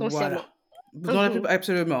 inconsciemment. voilà. Dans la Mhm. plupart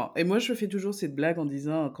absolument et moi je fais toujours cette blague en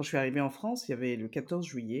disant quand je suis arrivée en France, il y avait le 14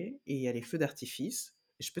 juillet et il y a les feux d'artifice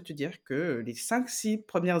et je peux te dire que les 5-6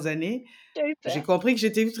 premières années, J'ai eu j'ai peur. compris que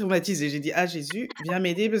j'étais traumatisée. J'ai dit: «Ah Jésus, viens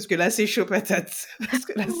m'aider parce que là, c'est chaud patate». Parce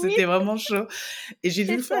que là, Oui, c'était vraiment chaud et j'ai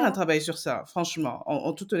c'est dû faire un ça. travail sur ça, franchement,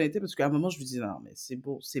 en toute honnêteté, parce qu'à un moment, je me disais: «Non, mais c'est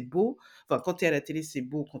beau». Enfin, quand tu es à la télé, c'est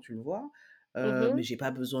beau quand tu le vois, mais Mhm. j'ai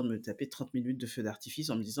pas besoin de me taper 30 minutes de feu d'artifice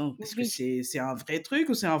en me disant: «Est-ce que Oui, c'est un vrai truc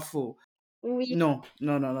ou c'est un faux?» oui. Non,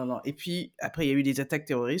 non, non, non, non et puis après, il y a eu des attaques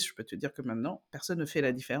terroristes, je peux te dire que maintenant, personne ne fait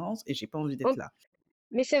la différence et j'ai pas envie d'être On- là.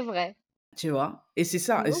 Mais c'est vrai. Tu vois? Et c'est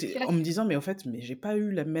ça, et Non, c'est tu as. en me disant: «Mais en fait, mais j'ai pas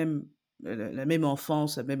eu la même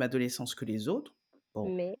enfance, la même adolescence que les autres». Bon,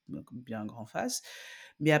 Mais. donc bien grand face.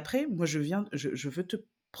 Mais après, moi, je veux te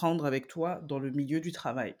prendre avec toi dans le milieu du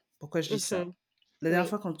travail. Pourquoi je dis ça? Mhm. La dernière Oui.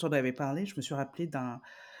 fois quand on avait parlé, je me suis rappelée d'un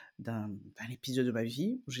épisode de ma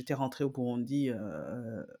vie où j'étais rentrée au Burundi,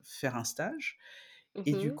 faire un stage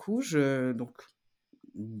et du Mhm. coup, donc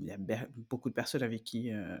il y a beaucoup de personnes avec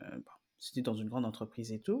qui, bon, c'était dans une grande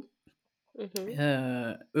entreprise et tout. Mhm.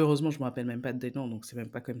 Heureusement, je me rappelle même pas des noms, donc c'est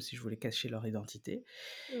même pas comme si je voulais cacher leur identité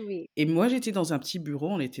Oui. et moi, j'étais dans un petit bureau,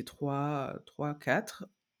 on était trois, 4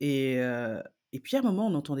 et puis à un moment,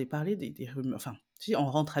 on entendait parler des rumeurs enfin, tu sais, on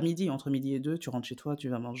rentre à midi, entre midi et 2, tu rentres chez toi, tu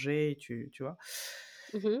vas manger, tu vois?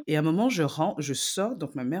 Mhm. Et à un moment, je sors,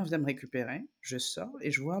 donc ma mère vient me récupérer, je sors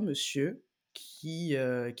et je vois un monsieur qui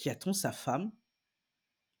attend sa femme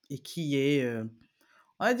et qui est,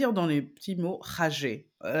 on va dire dans les petits mots,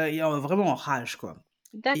 ragé. Il est vraiment en rage, quoi.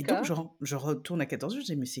 Et donc D'accord. je retourne à 14 h, je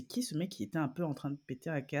dis: «Mais c'est qui ce mec qui était un peu en train de péter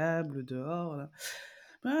un câble dehors là?»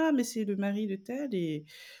 «Ah mais c'est le mari de tel»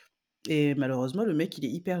 et malheureusement le mec il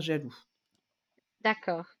est hyper jaloux.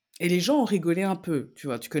 D'accord. Et les gens ont rigolé un peu, tu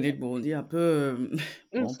vois? Tu connais le Burundi un peu,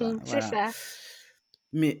 bon bah Mhm. C'est voilà. ça.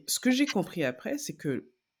 Mais ce que j'ai compris après, c'est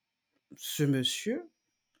que ce monsieur,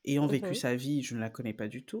 ayant vécu Mhm. sa vie, je ne la connais pas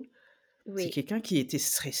du tout, c'est Oui. quelqu'un qui était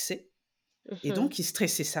stressé et Mhm. donc il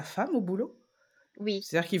stressait sa femme au boulot. Oui.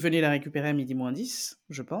 C'est-à-dire qu'il venait la récupérer à 12h moins 10,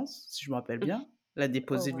 je pense, si je me rappelle Mhm. bien, la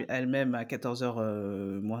Oh, déposer lui wow. elle-même à 14h,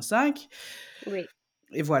 moins 5, Oui,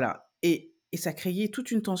 et voilà, et ça créait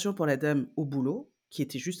toute une tension pour la dame au boulot qui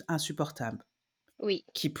était juste insupportable. oui.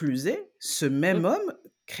 Qui plus est, ce Mm. même homme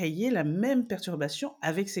créait la même perturbation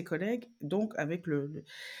avec ses collègues, donc avec le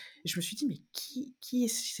et je me suis dit: «Mais qui est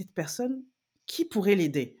cette personne? Qui pourrait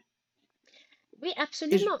l'aider?» Oui,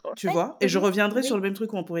 Et je absolument. En tu fait, vois? Et je reviendrai sur oui, le même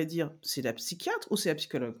truc où on pourrait dire: «C'est la psychiatre ou c'est la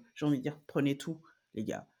psychologue?» J'ai envie de dire: «Prenez tout les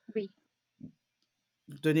gars, oui.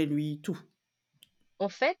 donnez-lui tout». En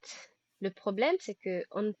fait, le problème, c'est que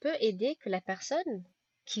on ne peut aider que la personne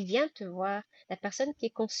qui vient te voir, la personne qui est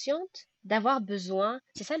consciente d'avoir besoin.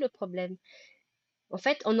 C'est ça le problème. En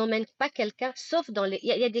fait, on n'emmène pas quelqu'un, sauf il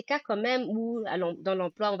y a des cas quand même où, dans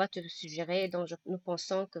l'emploi, on va te suggérer, nous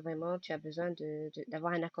pensons que vraiment tu as besoin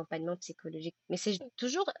d'avoir un accompagnement psychologique. Mais c'est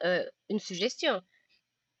toujours une suggestion.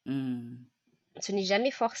 Mmh. Ce n'est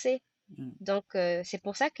jamais forcé. Mmh. Donc, c'est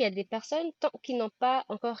pour ça qu'il y a des personnes, tant qu'ils n'ont pas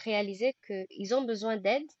encore réalisé qu'ils ont besoin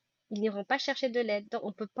d'aide, ils n'iront pas chercher de l'aide. Donc, on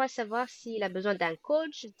ne peut pas savoir s'il a besoin d'un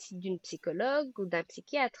coach, d'une psychologue ou d'un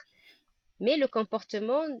psychiatre. Mais le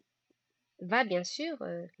comportement va bien sûr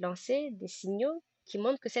lancer des signaux qui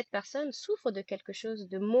montrent que cette personne souffre de quelque chose,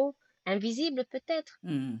 de maux invisibles peut-être,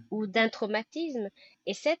 Mmh. ou d'un traumatisme.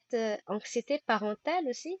 Et cette anxiété parentale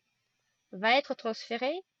aussi va être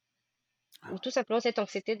transférée, ou tout simplement cette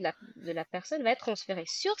anxiété de la personne va être transférée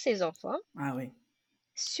sur ses enfants, Ah oui.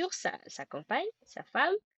 sur sa compagne, sa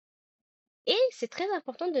femme. Et c'est très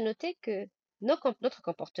important de noter que notre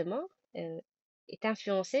comportement euh, est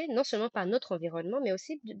influencé non seulement par notre environnement, mais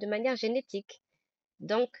aussi de manière génétique.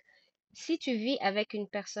 Donc, si tu vis avec une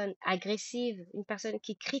personne agressive, une personne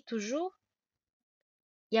qui crie toujours,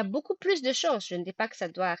 il y a beaucoup plus de chances, je ne dis pas que ça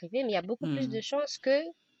doit arriver, mais il y a beaucoup plus de Mmh. chances que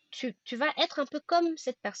tu vas être un peu comme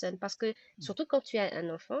cette personne. Parce que, surtout quand tu as un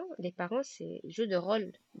enfant, les parents, jouent le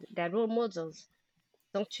rôle d'un role models.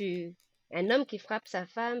 Donc, un homme qui frappe sa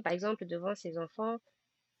femme, par exemple, devant ses enfants,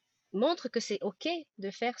 montre que c'est OK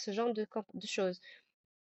de faire ce genre de choses.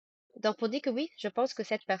 Donc, pour dire que oui, je pense que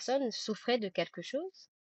cette personne souffrait de quelque chose.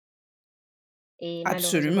 Et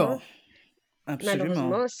malheureusement, Absolument, absolument.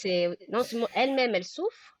 malheureusement, c'est non seulement elle-même, elle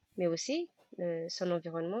souffre, mais aussi son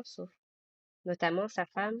environnement souffre, notamment sa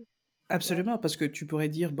femme. Ouais. Absolument, parce que tu pourrais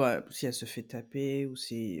dire, bah, si elle se fait taper ou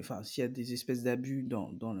si enfin, s'il y a des espèces d'abus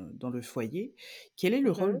dans le foyer, quel est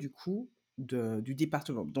le rôle Mhm, du coup du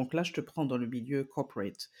département? Donc là, je te prends dans le milieu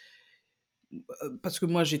corporate. Parce que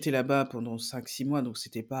moi, j'étais là-bas pendant 5 6 mois, donc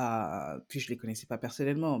c'était pas puis je les connaissais pas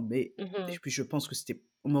personnellement, mais et mhm, puis je pense que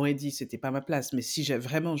on m'aurait dit: «C'était pas ma place», mais si j'avais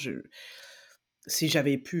vraiment si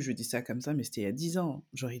j'avais pu, je dis ça comme ça, mais c'était il y a 10 ans,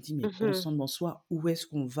 j'aurais dit: «Mais bon mhm. sang de bonsoir, où est-ce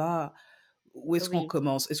qu'on va? Où est-ce qu'on Oui.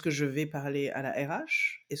 commence? Est-ce que je vais parler à la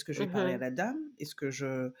RH? Est-ce que je vais parler à Mhm. la dame? Est-ce que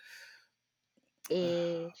je»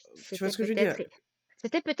 Et tu vois ce que je veux dire?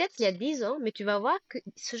 c'était peut-être il y a 10 ans, mais tu vas voir que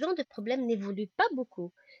ce genre de problème n'évolue pas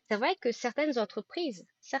beaucoup. C'est vrai que certaines entreprises,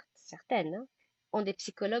 certes, certaines, hein, ont des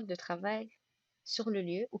psychologues de travail sur le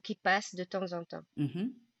lieu ou qui passent de temps en temps.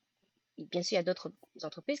 Mmh. Et bien sûr, il y a d'autres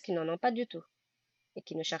entreprises qui n'en ont pas du tout et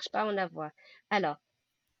qui ne cherchent pas à en avoir. Alors,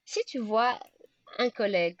 si tu vois un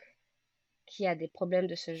collègue qui a des problèmes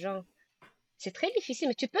de ce genre, c'est très difficile,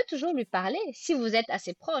 mais tu peux toujours lui parler si vous êtes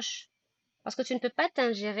assez proche. Parce que tu ne peux pas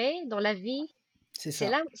t'ingérer dans la vie. C'est C'est ça.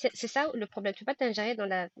 là, c'est ça le problème. Tu ne peux pas t'ingérer dans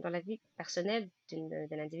la vie personnelle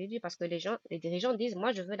de l'individu parce que les dirigeants disent,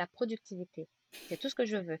 moi, je veux la productivité. C'est tout ce que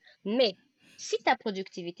je veux. Mais si ta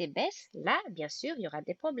productivité baisse, là, bien sûr, il y aura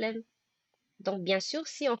des problèmes. Donc, bien sûr,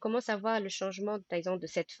 si on commence à voir le changement, par exemple, de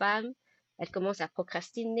cette femme, elle commence à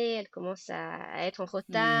procrastiner, elle commence à être en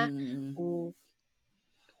retard Mmh. ou,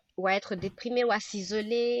 ou à être déprimée ou à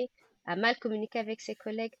s'isoler, à mal communiquer avec ses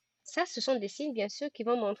collègues, ça, ce sont des signes, bien sûr, qui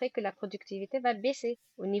vont montrer que la productivité va baisser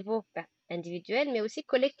au niveau individuel, mais aussi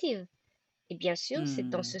collectif. Et bien sûr, c'est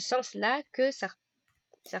dans Mmh. ce sens-là que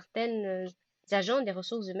certaines agents des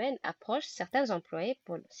ressources humaines approchent certains employés,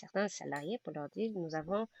 certains salariés, pour leur dire,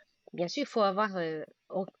 bien sûr, il faut avoir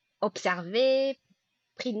observé,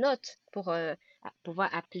 pris note pour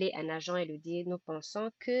pouvoir appeler un agent et lui dire, nous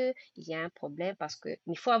pensons qu'il y a un problème parce que,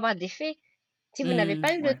 il faut avoir des faits. Si vous n'avez Mmh.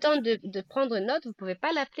 pas eu le Ouais. temps de prendre note, vous pouvez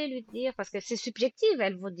pas l'appeler, lui dire, parce que c'est subjectif.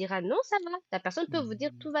 Elle vous dira non, ça va. La personne peut vous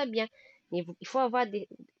dire Mmh. tout va bien. Mais il faut avoir des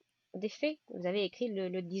faits. Vous avez écrit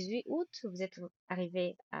le 18 août, vous êtes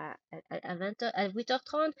arrivé à 20h, à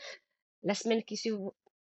 8h30, la semaine qui suit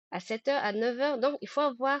à 7h, à 9h. Donc, il faut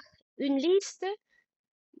avoir une liste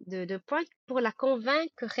de points pour la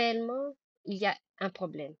convaincre que réellement il y a un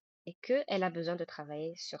problème et qu'elle a besoin de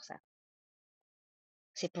travailler sur ça.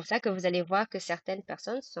 C'est pour ça que vous allez voir que certaines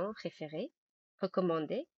personnes sont référées,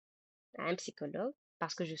 recommandées à un psychologue,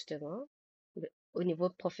 parce que justement, au niveau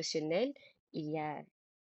professionnel, il y a,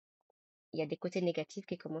 il y a des côtés négatifs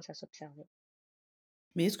qui commencent à s'observer.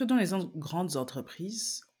 Mais est-ce que dans les grandes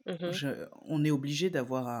entreprises, Mhm. on est obligé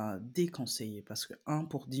d'avoir un déconseiller? Parce que un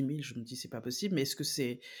pour 10 000, je me dis c'est pas possible, mais est-ce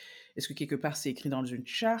que quelque part c'est écrit dans une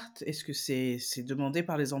charte? Est-ce que c'est demandé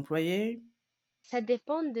par les employés? Ça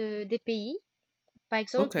dépend des pays. Par Ok.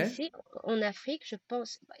 exemple, ici, en Afrique, je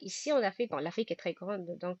pense, ici en Afrique, bon, l'Afrique est très grande,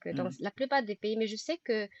 donc dans Hmm. la plupart des pays, mais je sais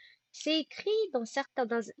que c'est écrit dans certains,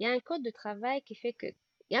 il y a un code de travail qui fait que,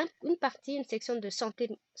 il y a une partie, une section de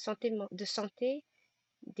de santé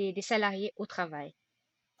des salariés au travail.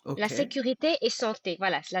 La Ok. sécurité et santé,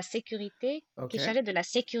 voilà, c'est la sécurité qui Ok. est chargée de la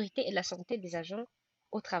sécurité et de la santé des agents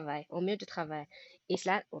au travail, au milieu de travail. Et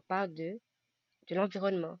cela, on parle de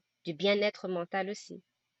l'environnement, du bien-être mental aussi,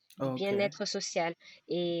 du Ok. bien-être social.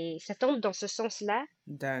 Et ça tombe dans ce sens-là.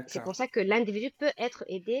 C'est D'accord. pour ça que l'individu peut être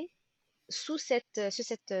aidé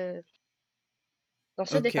dans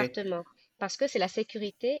ce Ok. département, parce que c'est la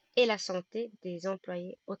sécurité et la santé des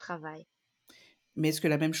employés au travail. Mais est-ce que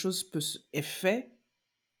la même chose est fait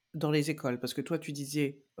dans les écoles? Parce que toi, tu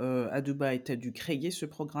disais à Dubaï, tu as dû créer ce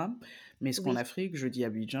programme, mais est-ce qu'en Oui, Afrique, je dis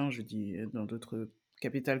Abidjan, je dis dans d'autres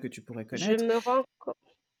capitales que tu pourrais je connaître, me rends compte.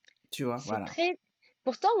 tu vois, C'est voilà. très.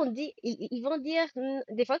 Pourtant, on dit, ils vont dire,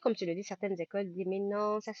 des fois, comme tu le dis, certaines écoles disent, mais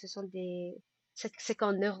non, ça, ce sont des. C'est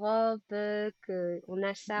qu'en Europe, qu'on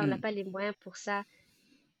a ça, on n'a Hmm. pas les moyens pour ça.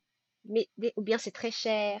 Ou bien c'est très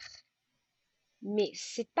cher. Mais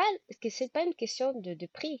c'est pas une question de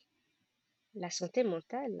prix. La santé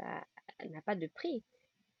mentale n'a pas de prix.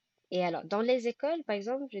 Et alors, dans les écoles, par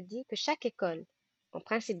exemple, je dis que chaque école, en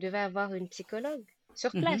principe, devait avoir une psychologue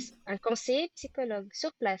sur Mhm. place, un conseiller psychologue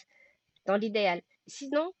sur place, dans l'idéal.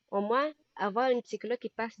 Sinon, au moins, avoir une psychologue qui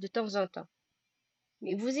passe de temps en temps.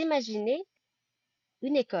 Mais vous imaginez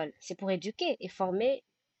une école, c'est pour éduquer et former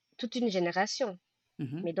toute une génération.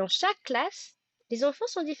 Mhm. Mais dans chaque classe, les enfants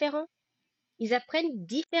sont différents. Ils apprennent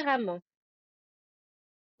différemment.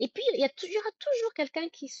 Et puis, il y aura toujours quelqu'un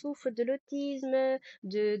qui souffre de l'autisme,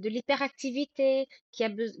 de l'hyperactivité, qui a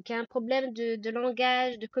un problème de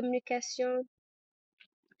langage, de communication.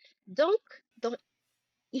 Donc,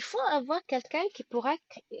 il faut avoir quelqu'un qui pourra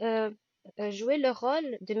jouer le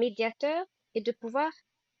rôle de médiateur et de pouvoir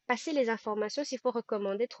passer les informations s'il faut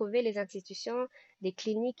recommander, trouver les institutions, les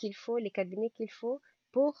cliniques qu'il faut, les cabinets qu'il faut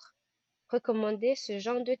pour recommander ce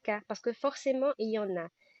genre de cas. Parce que forcément, il y en a.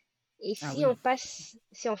 Et Ah si oui. on passe,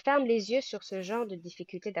 si on ferme les yeux sur ce genre de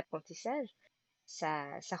difficultés d'apprentissage,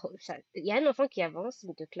 il y a un enfant qui avance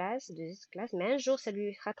de classe, de classe, mais un jour ça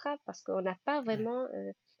lui rattrape parce qu'on n'a pas Ouais. vraiment,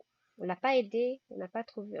 on l'a pas aidé, on n'a pas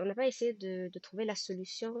trouvé, on n'a pas essayé de trouver la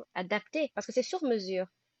solution adaptée parce que c'est sur mesure.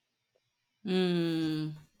 Hmm.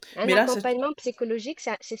 Un Mais là, accompagnement psychologique,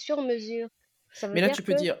 c'est sur mesure. Ça veut mais là, dire tu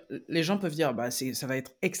peux que, dire, les gens peuvent dire, bah, ça va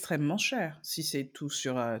être extrêmement cher si c'est tout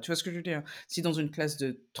sur. Tu vois ce que je veux dire? Si dans une classe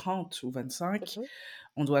de 30 ou 25, mhm.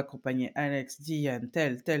 on doit accompagner Alex, Diane,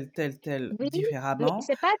 tel, Oui, mais différemment.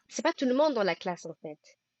 c'est pas tout le monde dans la classe en fait.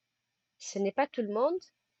 Ce n'est pas tout le monde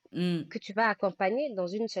Hmm. que tu vas accompagner dans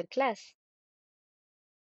une seule classe.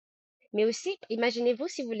 Mais aussi, imaginez-vous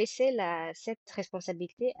si vous laissez cette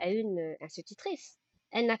responsabilité à une institutrice.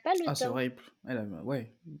 Elle n'a pas le Ah, c'est temps. horrible.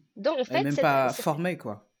 Ouais. Donc, en Elle est fait, même pas formée,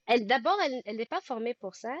 quoi. d'abord, elle n'est pas formée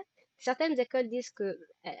pour ça. Certaines écoles disent que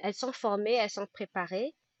elles sont formées, elles sont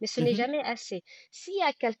préparées, mais ce n'est Mhm. jamais assez. S'il y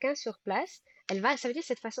a quelqu'un sur place, ça veut dire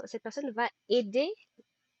que cette personne va aider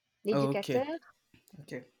Ok. l'éducateur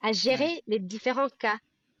Ok. à Ouais. gérer les différents cas.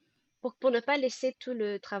 Pour ne pas laisser tout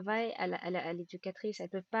le travail à l'éducatrice. Elle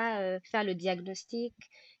ne peut pas faire le diagnostic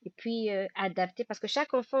et puis adapter, parce que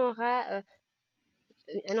chaque enfant aura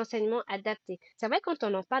un enseignement adapté. C'est vrai, quand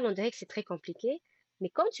on en parle, on dirait que c'est très compliqué, mais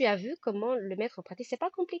quand tu as vu comment le mettre en pratique, c'est pas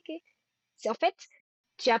compliqué. C'est en fait,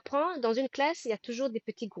 tu apprends dans une classe, il y a toujours des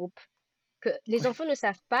petits groupes que les Ouais. enfants ne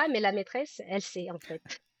savent pas, mais la maîtresse, elle sait en fait.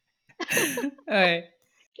 Ouais.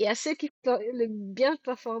 Et à ceux qui sont les bien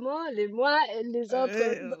performants, les moins, les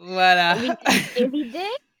autres. Voilà. Et l'idée,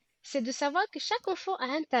 c'est de savoir que chaque enfant a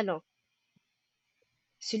un talent.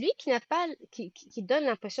 Celui qui n'a pas, qui donne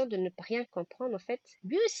l'impression de ne rien comprendre, en fait,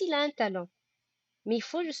 lui aussi, il a un talent. Mais il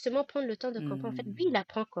faut justement prendre le temps de comprendre, en fait, lui, il Hmm.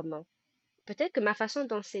 apprend comment. Peut-être que ma façon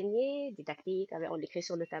d'enseigner, didactique, on l'écrit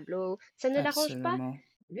sur le tableau, ça ne l'arrange pas. Absolument.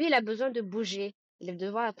 Lui, il a besoin de bouger.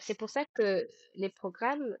 C'est pour ça que les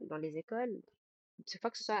programmes dans les écoles, il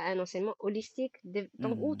faut que ce soit un enseignement holistique,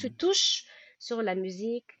 donc où tu Hmm. touches sur la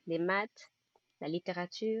musique, les maths, la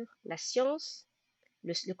littérature, la science,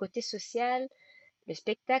 le côté social, le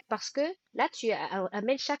spectacle, parce que là,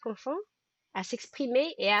 amènes chaque enfant à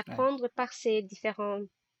s'exprimer et à Ouais. apprendre par cette différente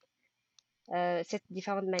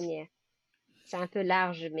manière. C'est un peu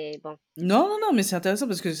large, mais bon. Non, non, non, mais c'est intéressant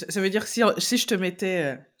parce que ça veut dire que si je te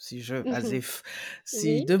mettais, Azif,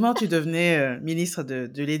 si Oui, demain tu devenais ministre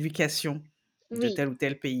de l'éducation de oui. tel ou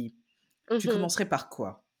tel pays, tu Mhm. commencerais par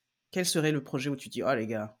quoi? Quel serait le projet où tu dis, oh les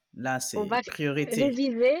gars, là On c'est va priorité.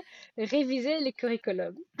 réviser les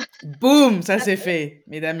curriculums. Boum, ça Ça- c'est fait,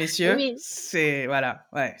 mesdames, messieurs, oui, c'est, voilà,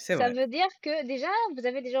 ouais, c'est ça vrai. veut dire que déjà, vous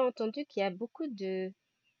avez déjà entendu qu'il y a beaucoup de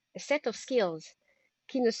set of skills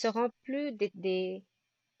qui ne seront plus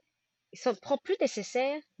ils seront plus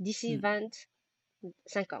nécessaires d'ici Mm,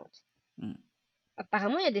 2050. mm,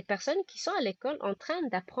 Apparemment, il y a des personnes qui sont à l'école en train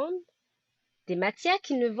d'apprendre des matières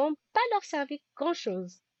qui ne vont pas leur servir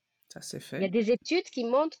grand-chose. ça c'est Il y a fait. des études qui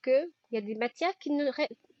montrent que il y a des matières qui ne,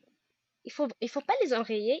 il faut pas les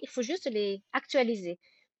enrayer, il faut juste les actualiser.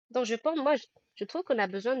 Donc, je pense, moi, je trouve qu'on a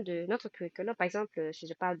besoin de notre curriculum. Par exemple, si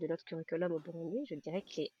je parle de notre curriculum au Burundi, je dirais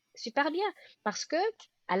qu'il est super bien parce que,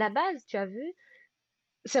 à la base, tu as vu,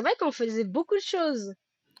 c'est vrai qu'on faisait beaucoup de choses,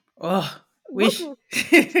 Oh, oui. beaucoup.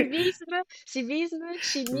 Civisme,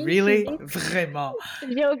 chimie, Really? physique, Vraiment.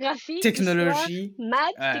 géographie, histoire, Technologie.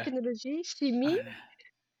 maths, Ouais. technologie, chimie, Ouais,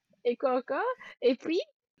 et quoi encore? Et puis,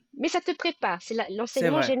 mais ça te prépare, c'est c'est l'enseignement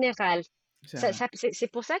vrai, général. c'est vrai.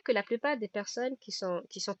 C'est pour ça que la plupart des personnes qui sont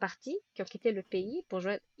parties, qui ont quitté le pays pour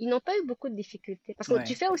joindre, ils n'ont pas eu beaucoup de difficultés. Parce que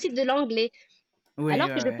tu Ouais. fais aussi de l'anglais. Oui, Alors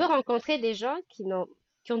ouais, que je peux ouais. rencontrer des gens qui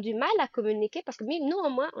ont du mal à communiquer, parce que nous, au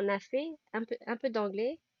moins, on a fait un peu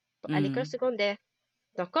d'anglais à l'école Mhm. secondaire.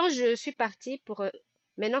 Donc, quand je suis partie pour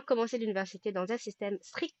maintenant commencer l'université dans un système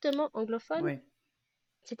strictement anglophone, Ouais,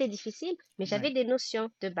 c'était difficile, mais ouais. j'avais des notions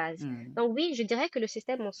de base. Mhm. Donc oui, je dirais que le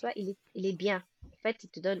système en soi, il est bien. En fait, il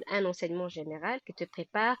te donne un enseignement général qui te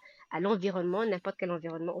prépare à l'environnement, n'importe quel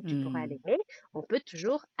environnement où tu pourras aller. Mhm. Mais on peut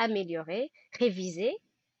toujours améliorer, réviser.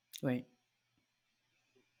 Oui,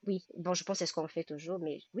 Oui, bon, je pense que c'est ce qu'on fait toujours,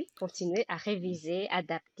 mais oui, continuer à réviser,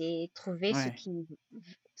 adapter, trouver ouais.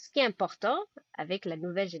 ce qui est important avec la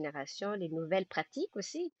nouvelle génération, les nouvelles pratiques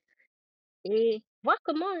aussi, et voir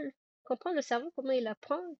comment comprendre le cerveau, comment il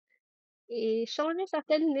apprend. Et changer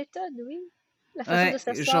certaines méthodes, oui. La façon de Ouais,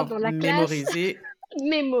 s'asseoir genre dans la classe, mémoriser,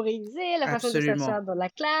 mémoriser, la façon de s'asseoir absolument, dans la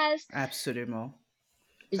classe, absolument.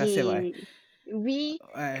 Ça, c'est vrai. les... Oui,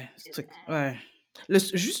 Ouais, ouais.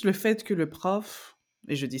 Juste le fait que le prof,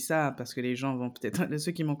 et je dis ça parce que les gens vont peut-être,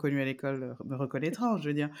 ceux qui m'ont connu à l'école me reconnaîtront, je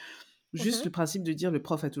veux dire, juste mhm, le principe de dire le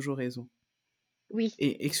prof a toujours raison. oui,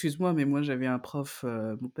 Et excuse-moi, mais moi j'avais un prof,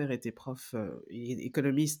 mon père était prof, il est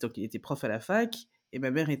économiste, donc il était prof à la fac, et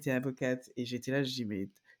ma mère était avocate. Et j'étais là, je dis, mais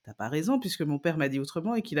t'as pas raison, puisque mon père m'a dit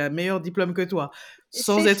autrement et qu'il a un meilleur diplôme que toi.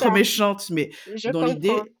 Sans c'est être ça, méchante, mais je dans comprends.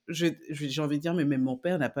 l'idée, j'ai envie de dire, mais même mon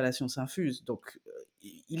père n'a pas la science infuse. Donc,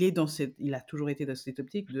 il a toujours été dans cette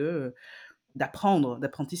optique d'apprendre,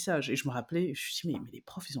 d'apprentissage. Et je me rappelais, je me suis dit, mais les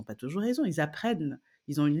profs, ils ont pas toujours raison, ils apprennent,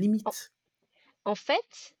 ils ont une En, limite. en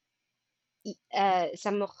fait,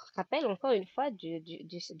 ça me rappelle encore une fois du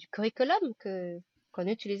curriculum qu'on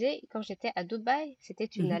utilisait quand j'étais à Dubaï. C'était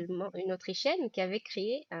Mhm. une Autrichienne qui avait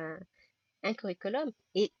créé un curriculum.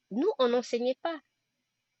 Et nous, on n'enseignait pas.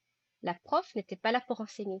 La prof n'était pas là pour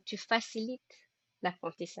enseigner. Tu facilites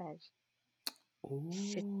l'apprentissage.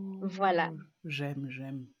 Voilà. Oh,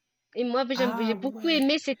 j'aime. Et moi, j'ai Ah beaucoup ouais.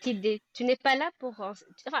 aimé cette idée. Tu n'es pas là pour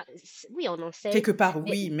enfin, oui, on enseigne, Quelque part,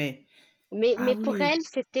 mais, oui, mais mais ah pour elle, oui.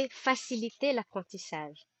 c'était faciliter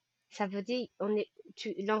l'apprentissage. Ça veut dire,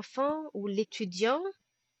 l'enfant ou l'étudiant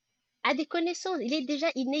a des connaissances. Il est déjà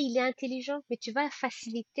inné, il est intelligent, mais tu vas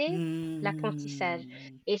faciliter l'apprentissage.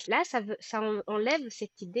 Hmm, Et là, enlève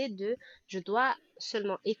cette idée de je dois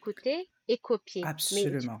seulement écouter et copier.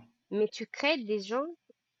 absolument. Mais tu crées des gens,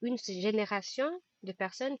 une génération de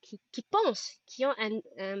personnes qui pensent, qui ont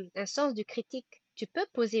un sens du critique. Tu peux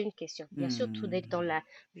poser une question. Bien sûr, tout est Hmm, dans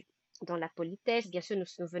la politesse. Bien sûr,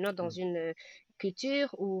 nous venons dans une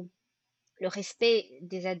culture où le respect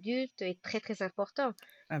des adultes est très, très important.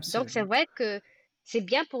 Donc, c'est absolument. vrai que c'est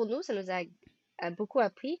bien pour nous, ça nous a beaucoup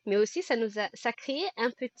appris, mais aussi ça a créé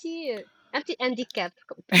un petit handicap.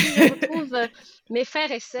 Si je retrouve mes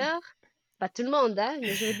frères et sœurs, pas tout le monde, hein,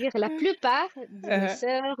 mais je veux dire la plupart de mes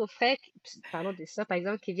sœurs ou frères, pardon, des sœurs par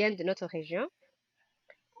exemple qui viennent de notre région,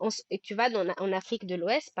 et tu vas en Afrique de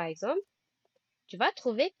l'Ouest par exemple, tu vas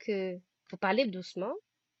trouver que faut parler doucement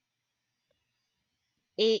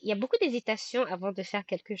et il y a beaucoup d'hésitation avant de faire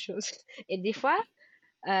quelque chose. Et des fois,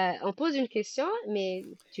 on pose une question, mais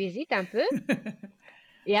tu hésites un peu.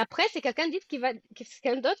 Et après, c'est quelqu'un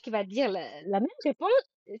d'autre qui va dire la même réponse.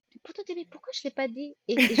 Pour te dire, mais pourquoi je ne l'ai pas dit?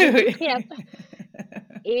 Et je doute. Et après.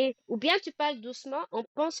 Et ou bien tu parles doucement, on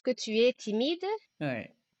pense que tu es timide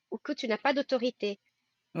Ouais, ou que tu n'as pas d'autorité.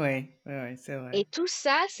 ouais, c'est vrai. Et tout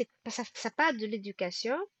ça, ça part de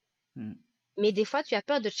l'éducation, Mmh. mais des fois, tu as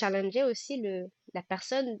peur de challenger aussi une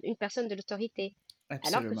personne de l'autorité.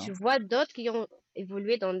 Alors que tu Absolument. vois d'autres qui ont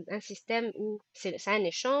évolué dans un système où c'est un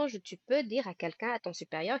échange, où tu peux dire à quelqu'un, à ton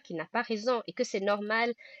supérieur, qui n'a pas raison et que c'est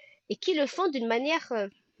normal et qui le font d'une manière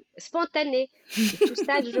spontanée. Et tout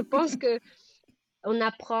ça, je pense que on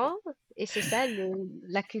apprend et c'est ça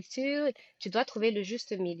la culture. Tu dois trouver le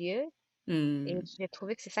juste milieu. Et Mmh. j'ai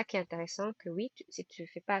trouvé que c'est ça qui est intéressant, que oui, si tu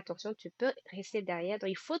fais pas attention, tu peux rester derrière. Donc,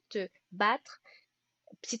 il faut te battre.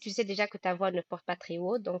 Si tu sais déjà que ta voix ne porte pas très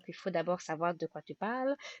haut, donc il faut d'abord savoir de quoi tu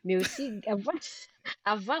parles, mais aussi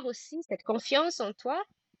avoir aussi cette confiance en toi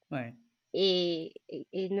Ouais, et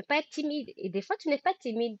ne pas être timide. Et des fois, tu n'es pas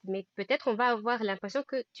timide, mais peut-être on va avoir l'impression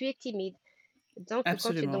que tu es timide. Donc,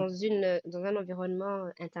 quand tu es absolument. dans un environnement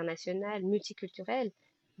international, multiculturel,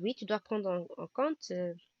 oui, tu dois prendre en compte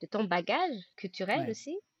de ton bagage culturel Ouais.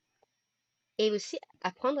 aussi et aussi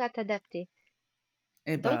apprendre à t'adapter.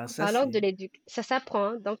 Et Donc, ben, en ça, parlant de c'est ça s'apprend,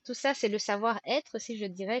 hein. Donc, tout ça, c'est le savoir-être aussi, je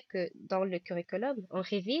dirais que dans le curriculum, on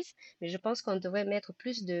révise, mais je pense qu'on devrait mettre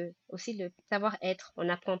plus aussi le savoir-être. On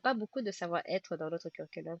n'apprend pas beaucoup de savoir-être dans notre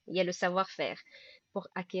curriculum. Il y a le savoir-faire pour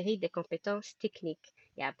acquérir des compétences techniques.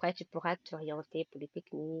 Et après, tu pourras t'orienter pour les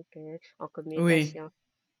techniques, en oui. communication.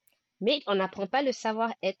 Mais on n'apprend pas le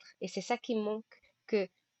savoir-être. Et c'est ça qui manque. Que,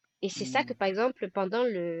 et c'est ça que, Mmh. par exemple, pendant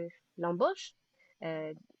l'embauche,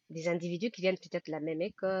 euh, des individus qui viennent peut-être de la même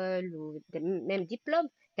école ou des mêmes diplômes,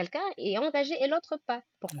 quelqu'un est engagé et l'autre pas.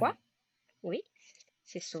 Pourquoi? Ouais. Oui,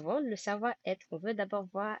 c'est souvent le savoir-être. On veut d'abord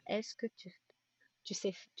voir est-ce que tu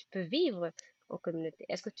sais, tu peux vivre en communauté?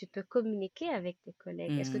 Est-ce que tu peux communiquer avec tes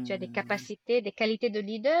collègues? Est-ce que tu as des Mmh. capacités, des qualités de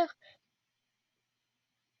leader?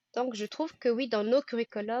 Donc, je trouve que oui, dans nos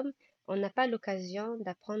curriculums, on n'a pas l'occasion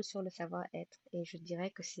d'apprendre sur le savoir-être. Et je dirais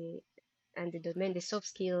que c'est un des domaines des soft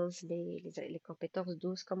skills, les compétences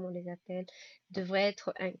douces, comme on les appelle, devraient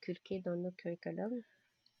être inculquées dans nos curriculums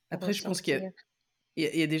pour en Après, je pense qu'il y a sortir.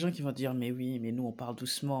 il y a des gens qui vont dire: «Mais oui, mais nous, on parle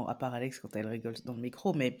doucement», à part Alex quand elle rigole dans le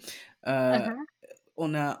micro, mais Ah heu, ah.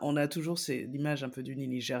 on a toujours l'image un peu du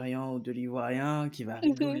Nigérian ou de l'Ivoirien qui va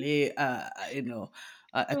Mhm. rigoler à you know,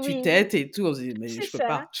 à Oui, tue-tête et tout. On se dit: «Mais c'est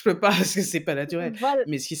ça. je peux pas parce que c'est pas naturel». Voilà.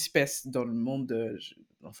 Mais ce qui se passe dans le monde,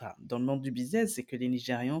 enfin, dans le monde du business, c'est que les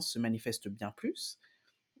Nigérians se manifestent bien plus,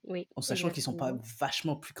 Oui, en sachant qu'ils sont pas exactement.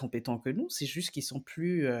 vachement plus compétents que nous, c'est juste qu'ils sont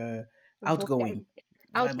plus, Vocal, outgoing.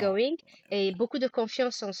 Vraiment, outgoing et beaucoup de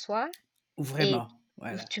confiance en soi. Et vraiment,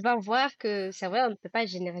 voilà. tu vas voir que c'est vrai, on ne peut pas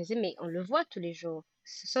généraliser, mais on le voit tous les jours.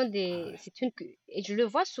 Ah ouais. Et je le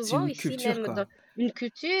vois C'est souvent une ici, culture, même dans quoi. une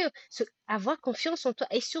culture, avoir confiance en toi.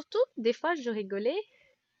 Et surtout, des fois, je rigolais,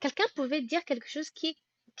 quelqu'un pouvait dire quelque chose qui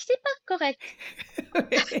n'est pas correct.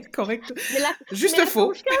 Correct. Mais mais Juste la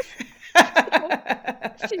faux. confiance, bon,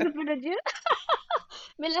 si je peux le dire,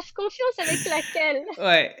 mais la confiance avec laquelle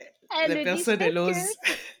Ouais, elle la le dit personne, fait elle que ose.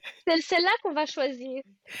 c'est celle-là qu'on va choisir.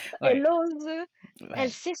 Elle Ouais, ose,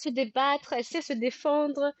 elle ouais. sait se débattre, elle sait se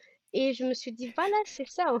défendre. Et je me suis dit, voilà, c'est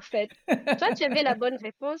ça en fait. Toi, tu avais la bonne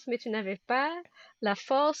réponse, mais tu n'avais pas la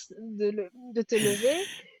force de te lever.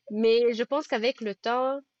 Mais je pense qu'avec le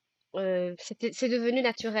temps, c'est devenu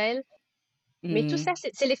naturel. Mais tout ça,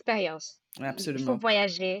 Mmh. c'est l'expérience. Il faut Absolument.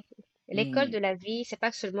 voyager. L'école Mmh. de la vie, c'est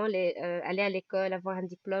pas seulement aller à l'école, avoir un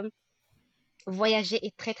diplôme. Voyager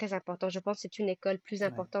est très, très important. Je pense que c'est une école plus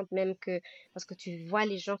Ouais. importante même que parce que tu vois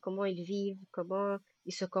les gens, comment ils vivent, comment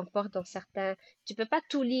ils se comportent dans certains. Tu peux pas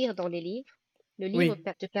tout lire dans les livres. Le livre Oui.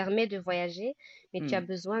 te permet de voyager, mais tu as Mmh.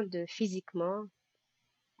 besoin de physiquement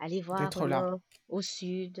aller voir au D'être là. nord, au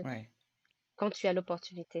sud, Ouais. quand tu as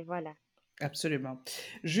l'opportunité. Voilà. Absolument.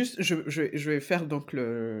 Juste, je vais faire donc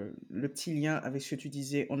le petit lien avec ce que tu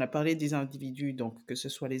disais. On a parlé des individus, donc que ce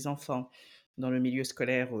soit les enfants dans le milieu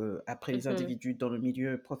scolaire, après les Mhm. individus dans le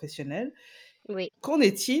milieu professionnel. Oui, Qu'en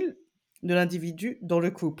est-il de l'individu dans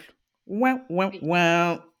le couple? Ouin, ouin, oui.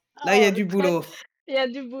 ouin. Là, il y a Oh, du boulot. il y a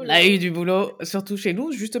du Là, il y a eu boulot. du boulot, surtout chez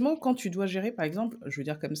nous, justement, quand tu dois gérer, par exemple, je veux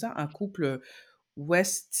dire comme ça, un couple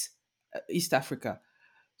West East Africa,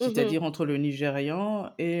 Mhm. c'est-à-dire entre le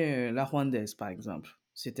Nigérian et la Rwandaise, par exemple.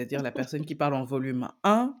 C'est-à-dire la personne qui parle en volume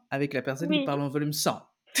 1 avec la personne qui Oui, parle en volume 100,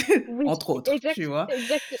 oui, entre autres, tu exact, vois?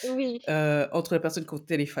 exact, oui. Entre la personne quand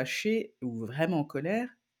elle est fâchée ou vraiment en colère,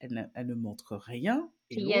 elle ne montre rien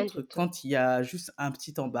et Rien du l'autre, tout. quand il y a juste un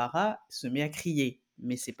petit embarras, se met à crier,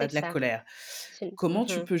 mais c'est pas C'est de la ça. colère. Comment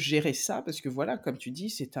tu Mhm. peux gérer ça? Parce que voilà, comme tu dis,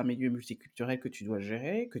 c'est un milieu multiculturel que tu dois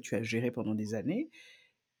gérer, que tu as géré pendant des années.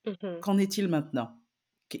 Mhm. Qu'en est-il maintenant?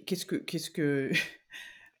 Qu'est-ce que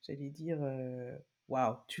J'allais dire,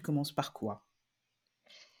 waouh, tu commences par quoi?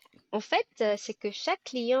 En fait, c'est que chaque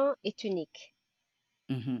client est unique.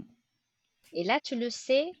 Mmh. Et là, tu le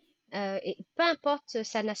sais, et peu importe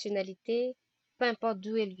sa nationalité, peu importe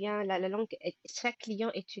d'où elle vient, la langue, chaque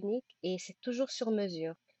client est unique et c'est toujours sur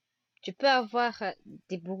mesure. Tu peux avoir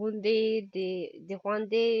des Burundais, des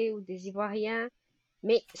Rwandais ou des Ivoiriens,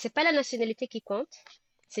 mais c'est pas la nationalité qui compte,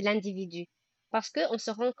 c'est l'individu. Parce qu'on se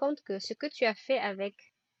rend compte que ce que tu as fait avec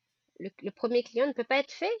le premier client ne peut pas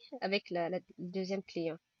être fait avec le deuxième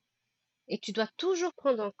client. Et tu dois toujours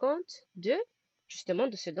prendre en compte justement,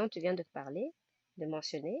 de ce dont tu viens de parler, de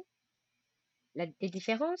mentionner, les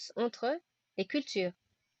différences entre les cultures.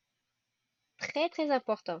 Très, très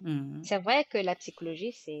important. Mmh. C'est vrai que la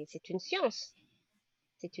psychologie, c'est une science.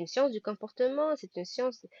 C'est une science du comportement, c'est une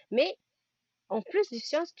science. Mais en plus de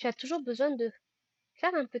science, tu as toujours besoin de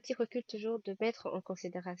faire un petit recul, toujours de mettre en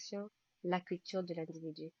considération la culture de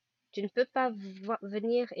l'individu. Tu ne peux pas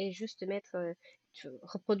venir et juste mettre,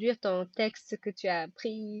 reproduire ton texte que tu as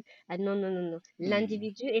appris. Ah non, non, non, non. Mmh.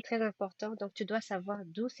 L'individu est très important, donc tu dois savoir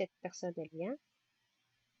d'où cette personne elle vient.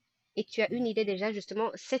 Et tu as une idée déjà,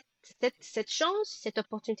 justement, cette chance, cette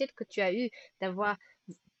opportunité que tu as eue d'avoir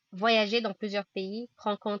voyagé dans plusieurs pays,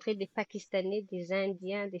 rencontré des Pakistanais, des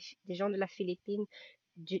Indiens, des gens de la Philippine,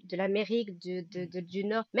 de l'Amérique, du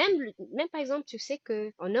Nord. Même par exemple, tu sais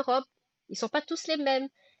que en Europe, ils sont pas tous les mêmes.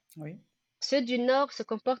 Oui. Ceux du Nord se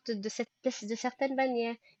comportent de certaines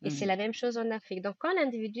manières. Et c'est Mmh. la même chose en Afrique. Donc, quand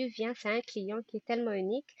l'individu vient, c'est un client qui est tellement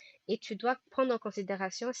unique et tu dois prendre en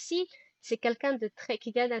considération si c'est quelqu'un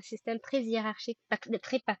qui vient d'un système très hiérarchique,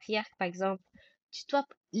 très patriarque, par exemple. Tu dois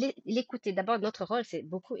l'écouter. D'abord, notre rôle, c'est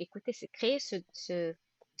beaucoup écouter, c'est créer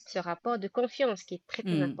ce rapport de confiance qui est très,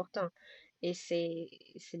 très Mmh. important. Et c'est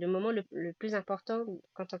le moment le plus important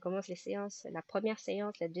quand on commence les séances, la première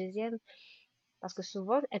séance, la deuxième, parce que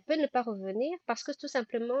souvent, elle peut ne pas revenir parce que tout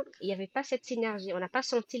simplement, il n'y avait pas cette synergie. On n'a pas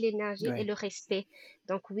senti l'énergie et Ouais. le respect.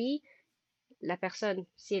 Donc oui, la personne,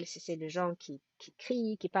 si c'est le genre qui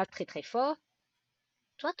crie, qui parle très très fort,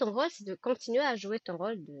 toi, ton rôle, c'est de continuer à jouer ton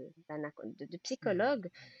rôle de psychologue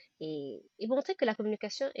et montrer que la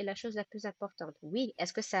communication est la chose la plus importante. Oui,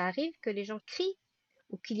 est-ce que ça arrive que les gens crient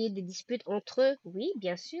ou qu'il y ait des disputes entre eux? Oui,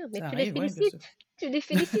 bien sûr, mais Ça tu les arrive, ouais, bien félicites. sûr. Tu les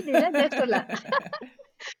félicites déjà d'être là.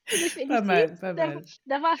 Tu les Pas mal, félicites pas mal.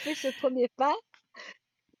 d'avoir fait ce premier pas.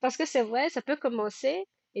 Parce que c'est vrai, ça peut commencer,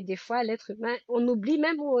 et des fois, l'être humain, on oublie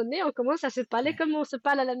même où on est, on commence à se parler Ouais. comme on se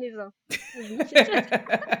parle à la maison. Oui,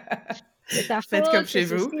 c'est ta Faites comme faute, c'est chez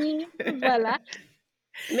vous. ceci, voilà.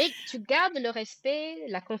 Mais tu gardes le respect,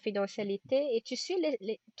 la confidentialité, et tu suis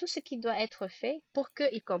tout ce qui doit être fait pour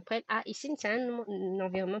qu'ils comprennent, ah, ici, c'est un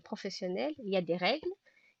environnement professionnel, il y a des règles,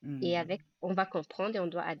 et Mmh. avec, on va comprendre et on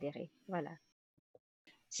doit adhérer. Voilà.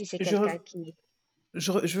 Si c'est Je quelqu'un rev qui...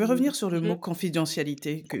 je vais qui- revenir sur le mot Mhm.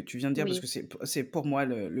 confidentialité que tu viens de dire parce Oui. que c'est pour moi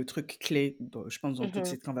le truc clé dans je pense dans toute Mhm.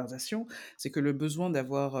 cette conversation. C'est que le besoin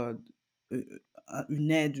d'avoir,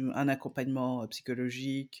 une aide ou un accompagnement,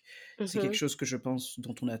 psychologique, c'est quelque Mhm. chose que je pense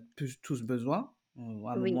dont on a tous besoin. À un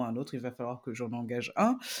moment ou Oui. à un autre, il va falloir que j'en engage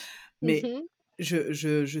un. Mais Mhm.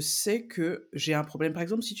 je sais que j'ai un problème. Par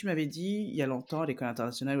exemple, si tu m'avais dit, il y a longtemps, à l'école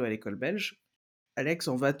internationale ou à l'école belge: «Alex,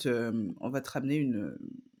 on va te ramener une,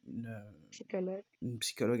 Psychologue. une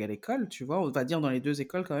psychologue à l'école», tu vois? On va dire dans les 2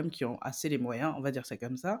 écoles quand même qui ont assez les moyens, on va dire ça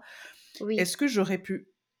comme ça. Oui. Est-ce que j'aurais pu,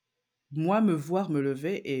 moi, me voir me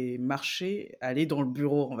lever et marcher, aller dans le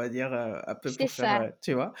bureau, on va dire, un peu C'est pour faire, ça,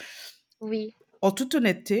 tu vois? oui. En toute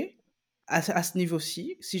honnêteté, à ce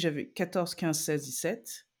niveau-ci, si j'avais 14, 15, 16,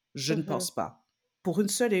 17, je ne Mhm. pense pas. Pour une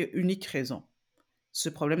seule et unique raison, ce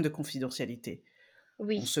problème de confidentialité. On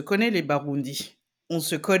Oui, se connaît les Barundis, on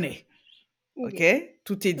se connaît, OK? oui,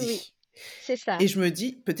 Tout est oui, dit. c'est ça. Et je me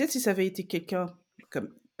dis, peut-être si ça avait été quelqu'un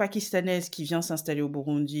comme pakistanaise qui vient s'installer au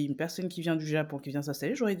Burundi, une personne qui vient du Japon qui vient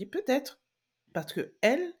s'installer, j'aurais dit peut-être. Parce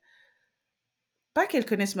qu'elle, pas qu'elle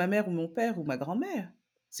connaisse ma mère ou mon père ou ma grand-mère,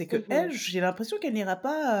 c'est qu'elle, Mhm. j'ai l'impression qu'elle n'ira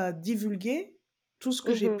pas divulguer tout ce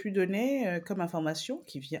que j'ai Mhm. pu donner comme information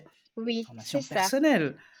qui vient, Oui, c'est information ça,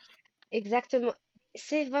 personnelle. exactement.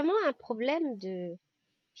 C'est vraiment un problème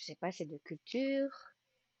je sais pas, c'est de culture,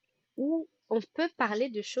 où on peut parler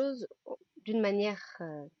de choses d'une manière,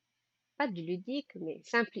 pas de ludique, mais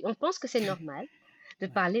simple. On pense que c'est normal de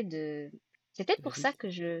Ouais, parler de... C'est peut-être de la pour vie. ça que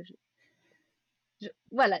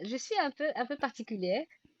voilà, je suis un peu particulière,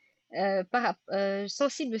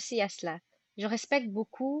 sensible aussi à cela. Je respecte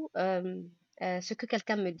beaucoup ce que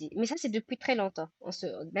quelqu'un me dit. Mais ça, c'est depuis très longtemps.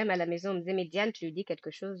 Même à la maison, on me disait, mais Diane, tu lui dis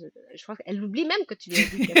quelque chose. Je crois qu'elle oublie même que tu lui as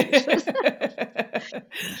dit quelque chose.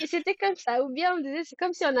 Et c'était comme ça. Ou bien on me disait, c'est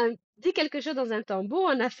comme si on a dit quelque chose dans un tambour,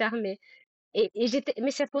 on a fermé.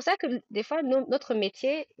 Mais c'est pour ça que des fois, notre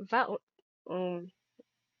métier en-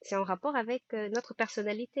 c'est en rapport avec notre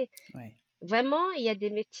personnalité. Ouais, Vraiment, il y a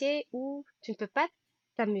des métiers où tu ne peux pas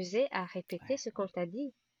t'amuser à répéter ouais, ce qu'on t'a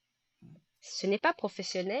dit. Ce n'est pas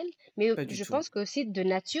professionnel, mais pas du je tout. pense qu'aussi de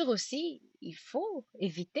nature aussi, il faut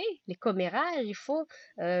éviter les commérages, il faut...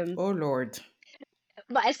 euh, Oh Lord.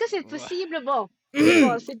 Bon, est-ce que c'est possible? Bon, mais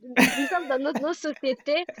bon, nous sommes dans nos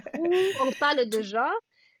sociétés où on parle de Tout- genre,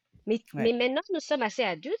 mais Ouais, maintenant nous sommes assez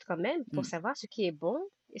adultes quand même pour mm, savoir ce qui est bon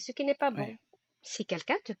et ce qui n'est pas bon. ouais, Si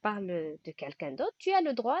quelqu'un te parle de quelqu'un d'autre, tu as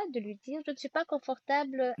le droit de lui dire, je ne suis pas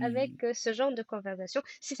confortable avec mm, ce genre de conversation.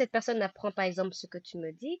 Si cette personne apprend par exemple ce que tu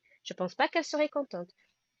me dis, je pense pas qu'elle serait contente.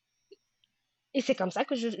 Et c'est comme ça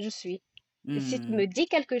que je suis. Si tu mm, me dis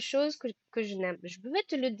quelque chose que je n'aime, je vais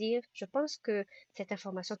te le dire. Je pense que cette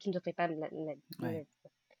information, tu ne devrais pas me la ouais, dire.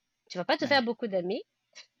 Tu vas pas te faire ouais. beaucoup d'amis,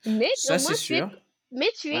 mais au Ça, c'est moins sûr.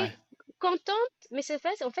 tu es Ouais. contente. Mais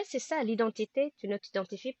en fait, c'est ça, l'identité. Tu ne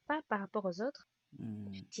t'identifies pas par rapport aux autres.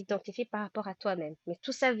 Tu Mm. t'identifies par rapport à toi-même. Mais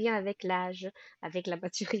tout ça vient avec l'âge, avec la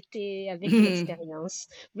maturité, avec l'expérience.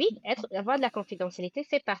 Oui, avoir de la confidentialité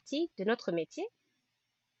fait partie de notre métier.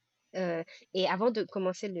 Euh, et avant de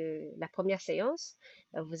commencer la première séance,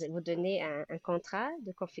 vous donnez un contrat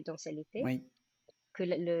de confidentialité Oui. que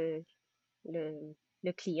le,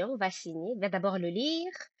 le client va signer, va d'abord le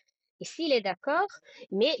lire, et s'il est d'accord,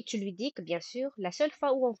 mais tu lui dis que bien sûr, la seule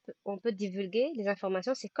fois où on peut divulguer les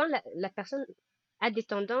informations, c'est quand la personne a des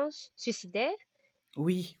tendances suicidaires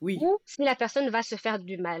Oui, oui. ou si la personne va se faire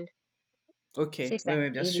du mal. Ok. C'est Oui, ça. oui,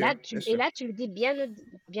 bien sûr, bien Et sûr. là, tu lui dis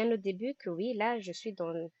bien au début que oui, là, je suis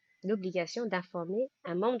dans l'obligation d'informer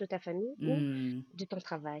un membre de ta famille ou Mm. de ton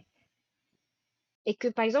travail. Et que,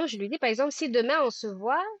 par exemple, je lui dis, par exemple, si demain on se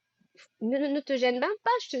voit, ne te gêne même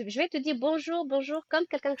pas, je vais te dire bonjour, bonjour, comme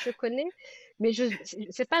quelqu'un que je connais, mais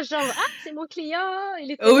c'est pas genre, ah, c'est mon client,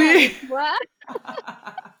 il était là Oui. avec moi.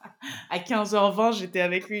 À 15h20, j'étais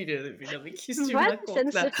avec lui. Il avait qu'est-ce que tu me Voilà, ça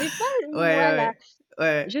ne racontes se là? fait pas. Ouais, Voilà. ouais,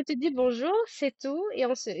 ouais. Je te dis bonjour, c'est tout, et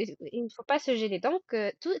il ne faut pas se gêner. Donc,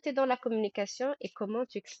 tout est dans la communication et comment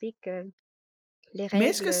tu expliques les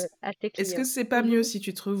Mais règles à tes est-ce que clients. c'est pas mieux Mhm, si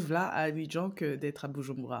tu te trouves là à Abidjan que d'être à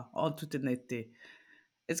Bujumbura, en toute honnêteté?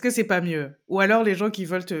 Est-ce que c'est pas mieux? Ou alors les gens qui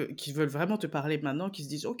veulent vraiment te parler maintenant, qui se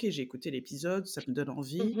disent: «OK, j'ai écouté l'épisode, ça me donne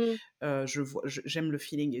envie, mhm, j'aime le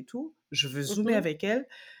feeling et tout, je veux zoomer mhm. avec elle,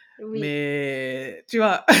 Oui, mais» tu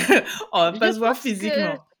vois? On va je pas se voir pense que...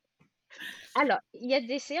 physiquement. Alors, il y a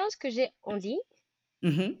des séances que j'ai en ligne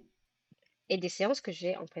Mmh. et des séances que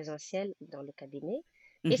j'ai en présentiel dans le cabinet.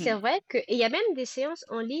 Et c'est Mmh. vrai il y a même des séances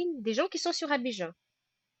en ligne, des gens qui sont sur Abidjan.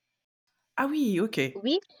 Ah oui, OK,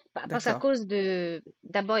 Oui, parce à d'accord. cause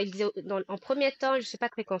d'abord, ils disaient en premier temps, je ne suis pas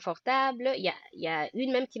très confortable. Il y a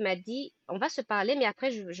une même qui m'a dit, on va se parler, mais après,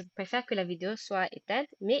 je préfère que la vidéo soit éteinte.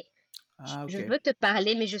 Mais Ah je OK. veux te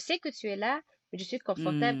parler, mais je sais que tu es là, mais je suis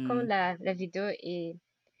confortable quand Mmh. la vidéo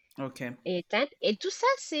OK. est éteinte. Et tout ça,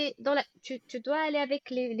 c'est tu dois aller avec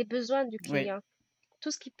les besoins du Oui. client,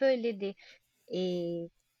 tout ce qui peut l'aider. Et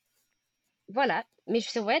voilà. Mais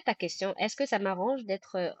c'est vrai ta question. Est-ce que ça m'arrange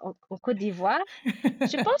d'être en Côte d'Ivoire?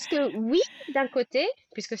 Je pense que oui, d'un côté,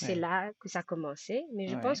 puisque c'est Ouais, là que ça a commencé. Mais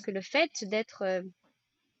je pense ouais. que le fait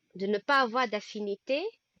de ne pas avoir d'affinité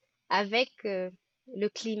avec le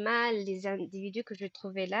climat, les individus que je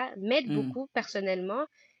trouvais là, m'aide Mmh. beaucoup personnellement.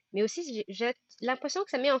 Mais aussi, j'ai l'impression que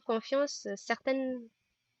ça met en confiance certaines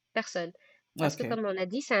personnes. Parce que OK. comme on a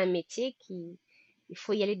dit, c'est un métier il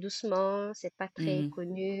faut y aller doucement, c'est pas très Mmh.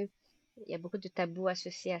 connu. Il y a beaucoup de tabous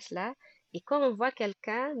associés à cela. Et quand on voit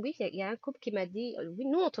quelqu'un, oui, il y a un couple qui m'a dit, oui,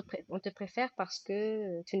 nous, on te préfère parce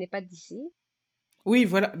que tu n'es pas d'ici. Oui,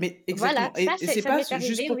 voilà, mais Voilà, exactement et c'est ça pas m'est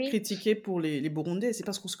juste arrivé, pour oui. critiquer pour les Burundais, c'est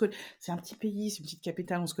parce qu'on se connaît. C'est un petit pays, c'est une petite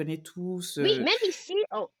capitale, on se connaît tous, Oui,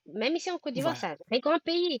 même ici en Côte d'Ivoire, voilà, c'est un très grand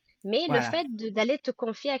pays. Mais le voilà, fait d'aller te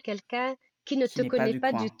confier à quelqu'un qui ne qui te n'est pas connaît du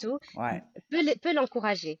pas du coin. tout Ouais, peut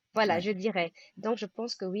l'encourager. Voilà, ouais. je dirais. Donc, je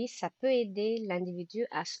pense que oui, ça peut aider l'individu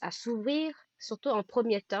à s'ouvrir, surtout en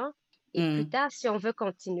premier temps. Et plus Mmh. tard, si on veut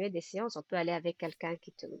continuer des séances, on peut aller avec quelqu'un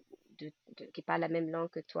qui parle la même langue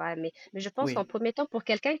que toi. Mais je pense qu'en Oui. premier temps, pour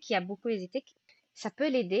quelqu'un qui a beaucoup hésité, ça peut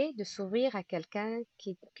l'aider de s'ouvrir à quelqu'un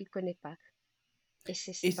qui ne connaît pas. Et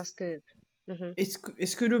c'est Est parce que... Mhm,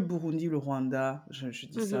 est-ce que le Burundi, le Rwanda, je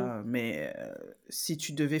dis mhm. ça, mais si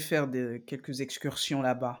tu devais faire quelques excursions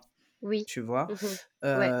là-bas, Oui. tu vois? Mhm.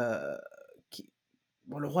 Ouais. Heu, qui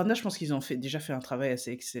Bon, le Rwanda, je pense qu'ils ont déjà fait un travail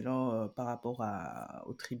assez excellent par rapport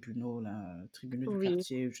aux tribunaux, là, tribunaux du Oui.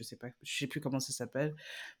 quartier, je sais plus comment ça s'appelle,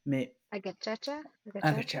 mais Agachacha? ah,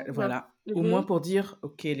 Agachacha? Non. voilà, au moins Mhm. pour dire,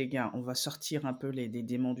 ok les gars, on va sortir un peu des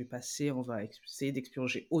démons du passé, on va essayer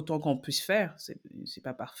d'expurger autant qu'on puisse faire, c'est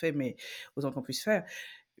pas parfait, mais autant qu'on puisse faire.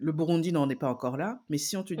 Le Burundi n'en est pas encore là, mais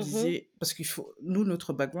si on te Mhm. disait, parce nous,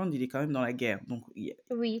 notre background, il est quand même dans la guerre, donc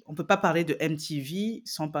Oui. on peut pas parler de MTV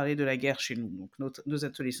sans parler de la guerre chez nous. Donc nos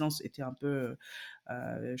adolescences étaient un peu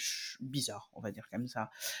bizarres, on va dire comme ça.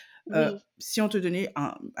 Oui. Si on te donnait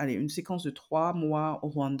une séquence de 3 mois au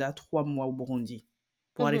Rwanda, 3 mois au Burundi,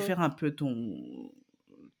 pour aller Mhm. faire un peu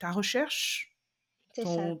ta recherche, C'est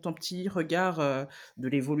ça. ton petit regard de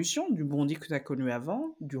l'évolution du Burundi que tu as connu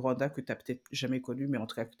avant, du Rwanda que tu n'as peut-être jamais connu, mais en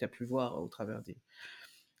tout cas que tu as pu voir au travers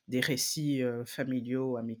des récits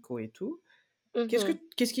familiaux, amicaux et tout. Mhm.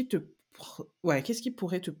 Qu'est-ce qui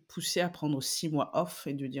pourrait te pousser à prendre 6 mois off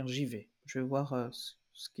et de dire j'y vais, je vais voir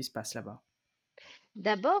ce qui se passe là-bas.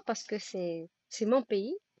 D'abord parce que c'est mon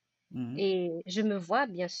pays Mhm. et je me vois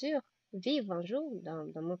bien sûr vivre un jour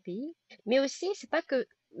dans mon pays. Mais aussi, c'est pas que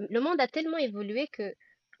le monde a tellement évolué que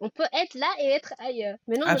on peut être là et être ailleurs.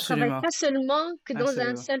 Maintenant, on ne travaille Absolument, pas seulement que dans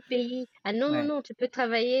un absolument. seul pays. Ah non, non, Ouais. non, tu peux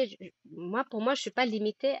travailler. Moi, pour moi, je suis pas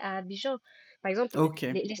limitée à Abidjan. Par exemple, Ok.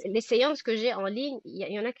 les séances que j'ai en ligne, il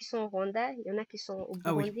y en a qui sont au Rwanda, il y en a qui sont au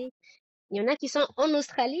Ah oui. Burundi, il y en a qui sont en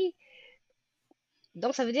Australie.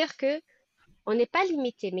 Donc, ça veut dire que on n'est pas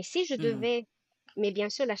limité. Mais si je Mhm. devais, mais bien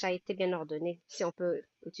sûr, la charité bien ordonnée, si on peut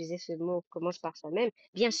utiliser ce mot, commence par soi-même.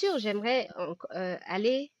 Bien sûr, j'aimerais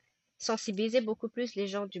aller sensibiliser beaucoup plus les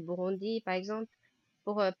gens du Burundi, par exemple,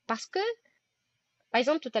 parce que, par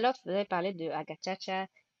exemple, tout à l'heure, vous avez parlé de Agachacha.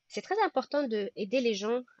 C'est très important de aider les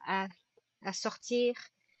gens à sortir,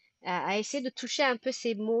 à essayer de toucher un peu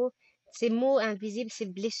ces mots invisibles, ces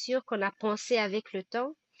blessures qu'on a pensées avec le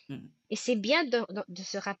temps. Mhm. Et c'est bien de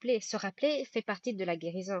se rappeler. Se rappeler fait partie de la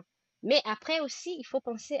guérison. Mais après aussi, il faut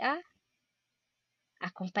penser à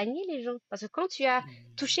accompagner les gens. Parce que quand tu as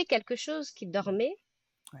Mhm. touché quelque chose qui dormait,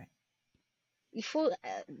 Ouais. il faut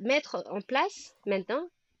mettre en place maintenant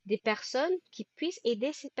des personnes qui puissent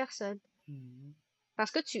aider ces personnes. Mhm.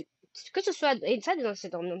 Parce que que ce soit, et ça c'est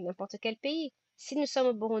dans n'importe quel pays. Si nous sommes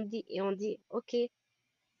au Burundi et on dit, OK,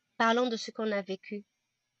 parlons de ce qu'on a vécu,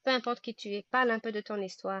 peu importe qui tu es, parle un peu de ton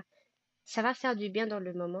histoire, ça va faire du bien dans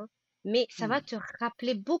le moment, mais ça va Mhm. te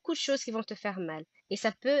rappeler beaucoup de choses qui vont te faire mal. Et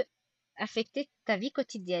ça peut affecter ta vie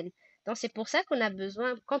quotidienne. Donc, c'est pour ça qu'on a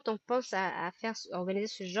besoin, quand on pense à organiser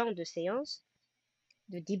ce genre de séance,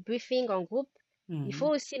 de debriefing en groupe, il faut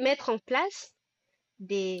Mhm. aussi mettre en place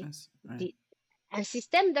des, Ouais. des, un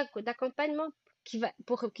système d'accompagnement qui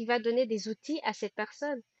va donner des outils à cette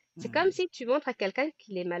personne. C'est comme Mhm. si tu montres à quelqu'un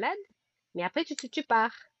qu'il est malade, mais après tu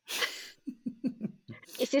pars.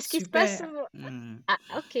 Et c'est ce qui se passe Super. souvent. Mhm. Ah,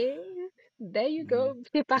 ok, there you Mhm. go,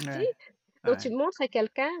 c'est parti. Ouais. Donc, tu Ouais. montres à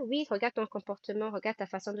quelqu'un, oui, regarde ton comportement, regarde ta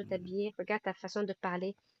façon de Mhm. t'habiller, regarde ta façon de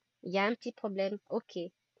parler. Il y a un petit problème, ok.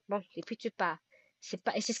 Bon, et puis tu pars. C'est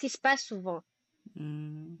pas, et c'est ce qui se passe souvent.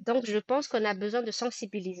 Mhm. Donc, je pense qu'on a besoin de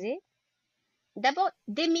sensibiliser. D'abord,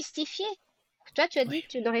 démystifier. Toi, tu as dit Ouais. que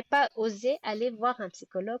tu n'aurais pas osé aller voir un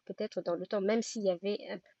psychologue peut-être dans le temps, même s'il y avait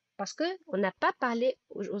parce que on n'a pas parlé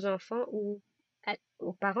aux enfants ou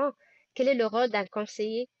aux parents. Quel est le rôle d'un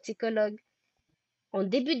conseiller psychologue en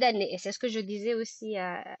début d'année? Et c'est ce que je disais aussi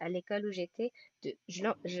à l'école où j'étais. Je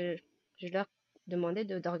leur demandais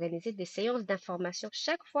d'organiser des séances d'information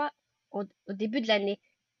chaque fois au début de l'année.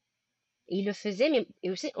 Et ils le faisaient, mais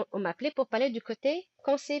et aussi on m'appelait pour parler du côté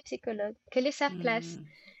conseiller psychologue. Quelle est sa place? Mhm.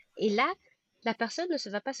 Et là, la personne ne se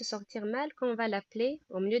va pas se sentir mal quand on va l'appeler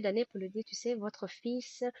en milieu d'année pour lui dire, tu sais, votre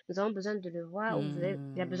fils, nous avons besoin de le voir ou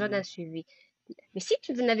il a besoin d'un Mhm. suivi. Mais si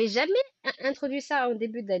vous n'avez jamais introduit ça en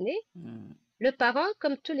début d'année, Mhm. le parent,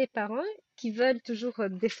 comme tous les parents qui veulent toujours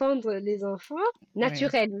défendre les enfants, Ouais.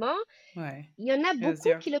 naturellement, Ouais. il y en a Bien beaucoup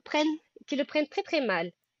sûr. qui le prennent très très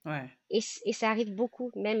mal. Ouais. Et ça arrive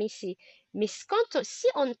beaucoup, même ici. Mais si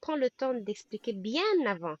on prend le temps d'expliquer bien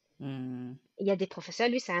avant, Mhm. il y a des professeurs,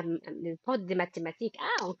 lui, c'est le prof des mathématiques.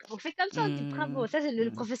 Ah, on fait comme ça, on dit Mhm. bravo. Ça, c'est le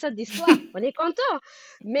Mhm. professeur d'histoire. On est content.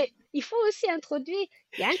 Mais il faut aussi introduire,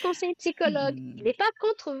 il y a un conseiller psychologue. Il Mhm. n'est pas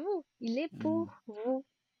contre vous. Il est pour Mhm. vous,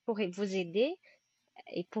 pour vous aider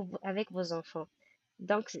et avec vos enfants.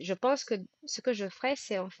 Donc, je pense que ce que je ferais,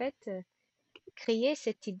 c'est en fait créer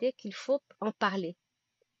cette idée qu'il faut en parler.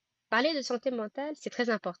 Parler de santé mentale, c'est très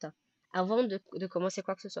important avant de commencer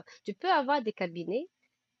quoi que ce soit. Tu peux avoir des cabinets,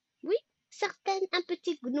 oui, un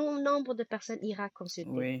petit nombre de personnes ira consulter.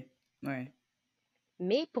 Oui. Ouais.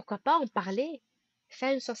 Mais pourquoi pas en parler,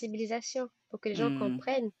 faire une sensibilisation pour que les gens Mhm.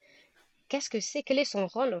 comprennent qu'est-ce que c'est? Quel est son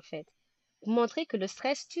rôle, en fait? Montrer que le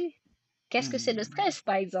stress tue. Qu'est-ce que c'est le Mmh. stress,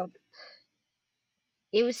 par exemple?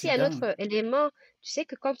 Et aussi, C'est un dingue. autre élément, tu sais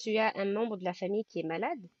que quand tu as un membre de la famille qui est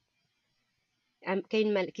malade,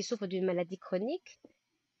 qui souffre d'une maladie chronique,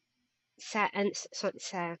 ça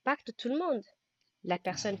impacte tout le monde. La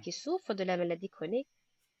personne Ouais. qui souffre de la maladie chronique,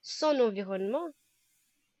 son environnement.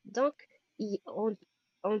 Donc, il- on,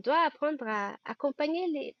 on doit apprendre à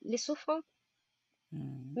accompagner les souffrants.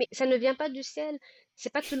 Mmh. Mais ça ne vient pas du ciel.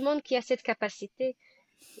 C'est pas tout le monde qui a cette capacité.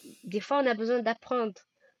 Des fois, on a besoin d'apprendre.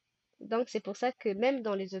 Donc, c'est pour ça que même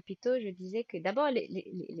dans les hôpitaux, je disais que d'abord,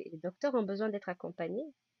 les docteurs ont besoin d'être accompagnés.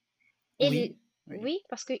 Et Oui, oui, oui,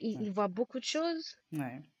 parce qu'ils ouais, ils voient beaucoup de choses.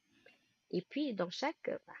 ouais. Et puis, dans chaque,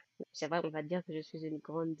 c'est vrai, on va dire que je suis une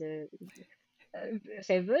grande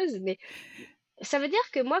rêveuse, mais ça veut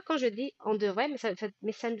dire que moi, quand je dis on devrait, ça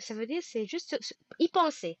veut dire c'est juste y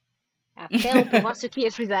penser. Après, on peut voir ce qui est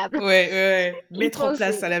faisable. Ouais, ouais, ouais. Y Mettre en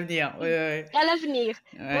place penser. à l'avenir. Ouais, ouais, À l'avenir.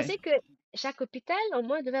 ouais. Ouais. Pensez que chaque hôpital, au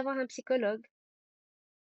moins, devait avoir un psychologue.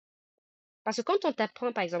 Parce que quand on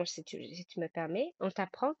t'apprend, par exemple, si tu me permets, on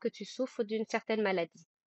t'apprend que tu souffres d'une certaine maladie.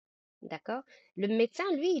 D'accord? Le médecin,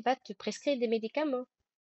 lui, il va te prescrire des médicaments.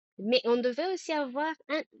 Mais on devait aussi avoir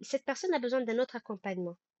cette personne a besoin d'un autre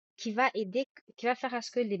accompagnement qui va aider, qui va faire à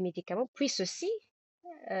ce que les médicaments puissent aussi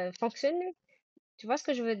fonctionner. Tu vois ce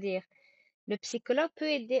que je veux dire? Le psychologue peut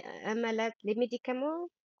aider un malade. Les médicaments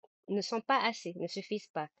ne sont pas assez, ne suffisent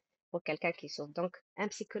pas pour quelqu'un qui souffre. Donc, un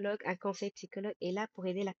psychologue, un conseil psychologue est là pour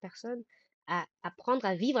aider la personne à apprendre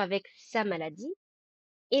à vivre avec sa maladie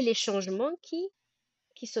et les changements qui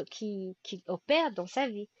opèrent dans sa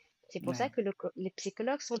vie. C'est pour ça Ouais. que les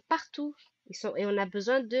psychologues sont partout. Et on a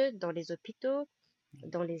besoin d'eux dans les hôpitaux,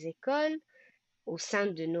 dans les écoles, au sein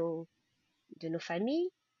de nos familles,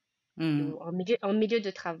 Mmh. en milieu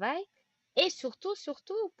de travail. Et surtout,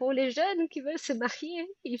 surtout, pour les jeunes qui veulent se marier,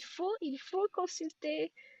 il faut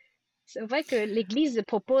consulter. C'est vrai que l'Église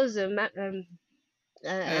propose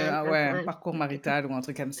Ah ouais, un parcours marital ou un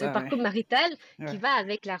truc comme un ça, ouais. parcours marital qui Ouais. va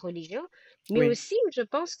avec la religion, mais Oui. aussi, je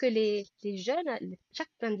pense que les jeunes, chaque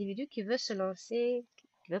individu qui veut se lancer,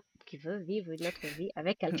 qui veut vivre une autre vie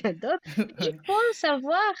avec quelqu'un d'autre, il Ouais. faut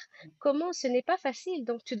savoir comment ce n'est pas facile.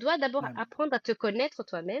 Donc, tu dois d'abord Ouais. apprendre à te connaître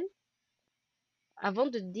toi-même avant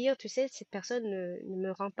de te dire, tu sais, cette personne ne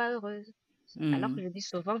me rend pas heureuse. Alors que Mmh. je dis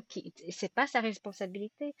souvent que c'est pas sa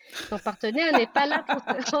responsabilité. Ton partenaire n'est pas là pour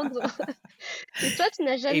te rendre. Si toi, tu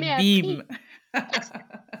n'as Et jamais appris, bim!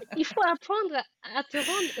 il faut apprendre à te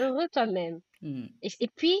rendre heureux toi-même. Mmh. Et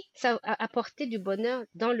puis, ça apporter du bonheur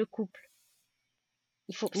dans le couple.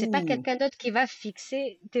 C'est pas Ouh! quelqu'un d'autre qui va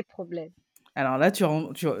fixer tes problèmes. Alors là,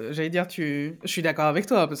 j'allais dire, je suis d'accord avec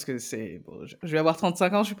toi parce que bon, je vais avoir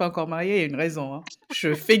 35 ans, je suis pas encore mariée, il y a une raison, hein.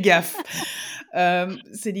 Je fais gaffe.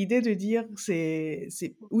 C'est l'idée de dire,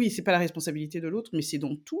 oui, c'est pas la responsabilité de l'autre, mais c'est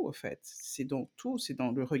dans tout, en fait. C'est dans tout, c'est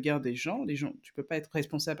dans le regard des gens. Les gens, tu peux pas être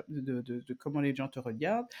responsable de comment les gens te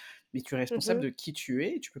regardent, mais tu es responsable Mhm. de qui tu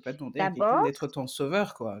es. Tu peux pas demander à quelqu'un D'abord, d'être ton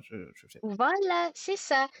sauveur, quoi. Je sais pas. voilà, c'est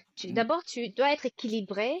ça. Mmh. D'abord, tu dois être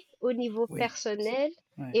équilibré au niveau Oui, personnel,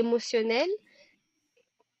 ouais. émotionnel,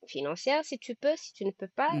 financière si tu peux, si tu ne peux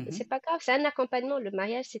pas, Mmh. c'est pas grave, c'est un accompagnement. Le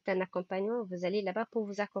mariage, c'est un accompagnement. Vous allez là-bas pour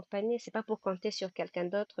vous accompagner, c'est pas pour compter sur quelqu'un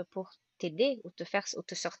d'autre pour t'aider ou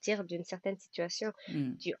te sortir d'une certaine situation.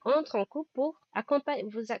 Mmh. Tu entres en couple pour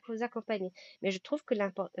vous accompagner. Mais je trouve que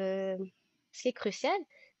ce qui est crucial,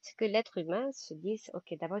 c'est que l'être humain se dise,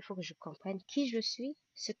 OK, d'abord, il faut que je comprenne qui je suis,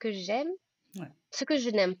 ce que j'aime, Ouais. ce que je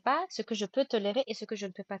n'aime pas, ce que je peux tolérer et ce que je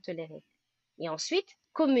ne peux pas tolérer. Et ensuite,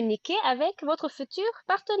 communiquer avec votre futur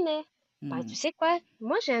partenaire. Bah, tu Mmh. sais quoi?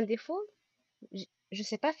 Moi, j'ai un défaut. Je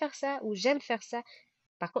sais pas faire ça ou j'aime faire ça.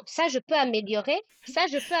 Par contre, ça, je peux améliorer. Ça,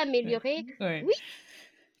 je peux Ouais. améliorer. Ouais. Oui.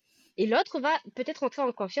 Et l'autre va peut-être entrer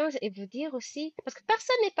en confiance et vous dire aussi, parce que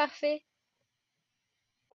personne n'est parfait.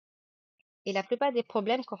 Et la plupart des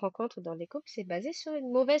problèmes qu'on rencontre dans les couples, c'est basé sur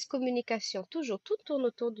une mauvaise communication. Toujours, tout tourne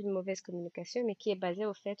autour d'une mauvaise communication, mais qui est basée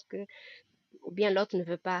au fait que, ou bien l'autre ne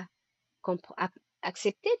veut pas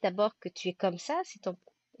accepter d'abord que tu es comme ça,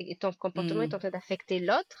 et ton comportement est Mmh. en train d'affecter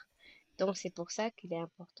l'autre. Donc, c'est pour ça qu'il est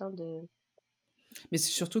important Mais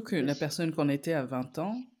c'est surtout que de la personne qu'on était à 20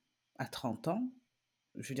 ans, à 30 ans,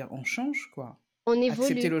 je veux dire, on change, quoi. on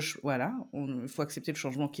Accepter évolue. le ch Voilà, il faut accepter le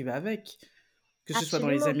changement qui va avec, que ce soit dans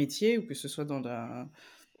les Absolument. amitiés ou que ce soit dans un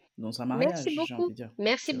Merci mariage, j'ai beaucoup. envie de dire.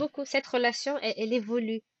 Merci C'est vrai. beaucoup. Cette relation, elle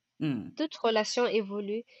évolue. Mmh. Toute relation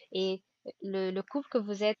évolue. Et le couple que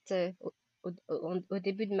vous êtes au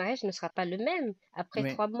début de mariage ne sera pas le même. Après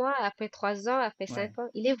Ouais, 3 mois, après 3 ans, après ouais. 5 ans,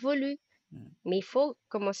 il évolue. Mmh. Mais il faut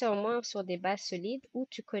commencer au moins sur des bases solides où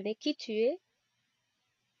tu connais qui tu es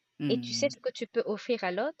et tu sais Mmh. ce que tu peux offrir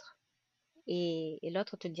à l'autre et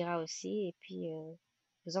l'autre te dira aussi et puis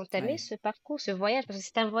vous entamez Ouais, ce parcours, ce voyage parce que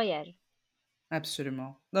c'est un voyage.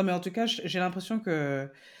 absolument. Non, mais en tout cas, j'ai l'impression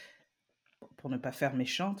que, pour ne pas faire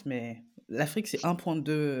méchante, mais l'Afrique, c'est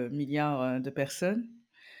 1,2 milliard de personnes.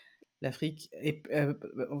 L'Afrique est,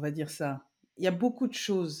 on va dire ça, il y a beaucoup de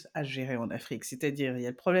choses à gérer en Afrique. C'est-à-dire, il y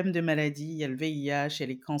a le problème de maladie, il y a le VIH, il y a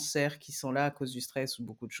les cancers qui sont là à cause du stress ou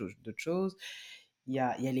beaucoup de choses d'autres choses. Il y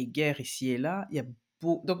a les guerres ici et là. Il y a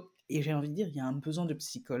donc et j'ai envie de dire, il y a un besoin de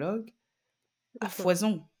psychologues à Mhm.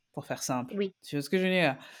 foison, pour faire simple. Oui, Tu vois ce que je veux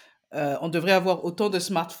dire? On devrait avoir autant de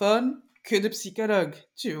smartphones que de psychologues.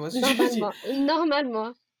 Tu vois ce que je veux dire?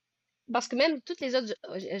 normalement. Parce que même toutes les autres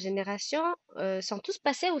générations sont tous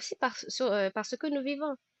passées aussi par ce que nous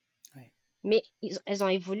vivons. Ouais. Mais elles ont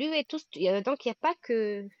évolué tous. Donc, il n'y a pas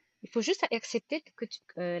que. Il faut juste accepter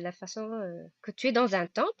la façon que tu es dans un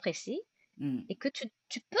temps précis Mmh. et que tu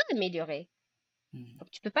peux améliorer. Mmh.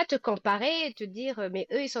 Donc, tu peux pas te comparer et te dire, mais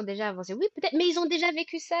eux, ils sont déjà avancés. Oui, peut-être, mais ils ont déjà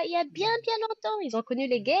vécu ça il y a bien, bien longtemps. Ils ont connu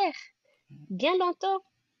les guerres Mmh. bien longtemps,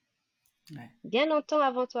 Ouais. bien longtemps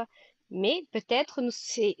avant toi. Mais peut-être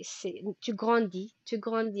tu grandis, tu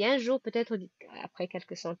grandis. Un jour, peut-être après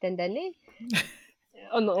quelques centaines d'années,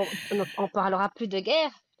 on parlera plus de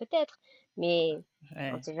guerre, peut-être. Mais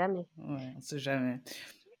on ne Ouais. sait jamais. Ouais, on sait jamais.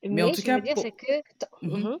 Mais en Mais tout je veux cas, dire, c'est pour que,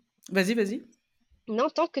 mmh Mhm. Vas-y, vas-y. Non,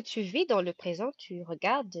 tant que tu vis dans le présent, tu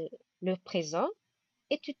regardes le présent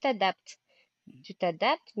et tu t'adaptes. Tu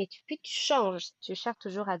t'adaptes, mais puis tu changes. Tu cherches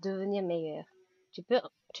toujours à devenir meilleur. Tu peux,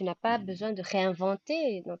 tu n'as pas Mmh. besoin de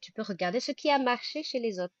réinventer. Non, tu peux regarder ce qui a marché chez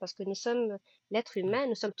les autres parce que l'être Ouais, humain,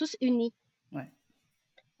 nous sommes tous unis. ouais,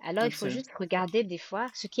 Alors, il faut absolument. juste regarder des fois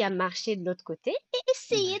ce qui a marché de l'autre côté et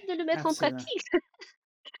essayer Ouais, de le mettre en absolument. pratique.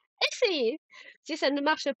 Essayer. Si ça ne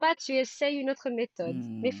marche pas, tu essayes une autre méthode.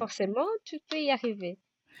 Mais Mmh. forcément, tu peux y arriver.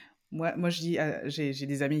 Moi, je dis, j'ai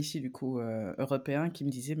des amis ici, du coup, européens qui me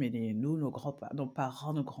disaient: «Mais nos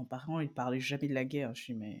parents, nos grands-parents, ils parlaient jamais de la guerre». Je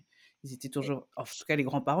dis: «Mais ils étaient toujours» en tout cas, les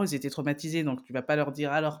grands-parents, ils étaient traumatisés, donc tu vas pas leur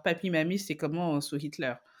dire: «Alors papy, mamie, c'est comment, sous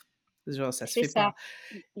Hitler?» Genre, ça se C'est fait ça. pas.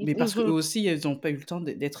 Mais parce qu'eux Mhm. aussi, ils ont pas eu le temps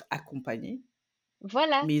d'être accompagnés.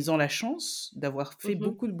 Voilà. Mais ils ont la chance d'avoir fait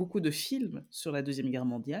Mhm. beaucoup de films sur la Deuxième Guerre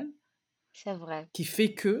mondiale, C'est vrai. qui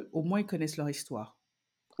fait que au moins, ils connaissent leur histoire.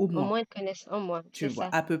 Au Au moins, moins, ils connaissent. Au moins, tu c'est vois? ça.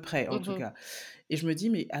 À peu près, en tout Mhm. cas. Et je me dis: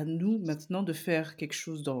 «Mais à nous, maintenant, de faire quelque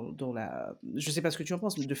chose dans la» je sais pas ce que tu en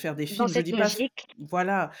penses, mais de faire des Dans films, je cette dis pas logique,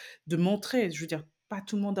 voilà, de montrer, je veux dire, pas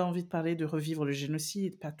tout le monde a envie de parler de revivre le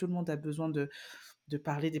génocide, pas tout le monde a besoin de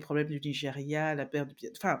parler des problèmes du Nigeria, la perte de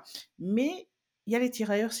enfin, mais il y a Les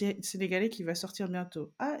Tirailleurs sénégalais qui va sortir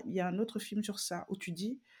bientôt. Ah, il y a un autre film sur ça, où tu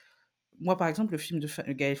dis moi, par exemple, le film de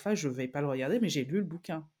Gaël Faye, je vais pas le regarder, mais j'ai lu le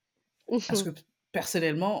bouquin. Parce mhm, que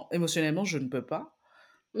personnellement, émotionnellement, je ne peux pas.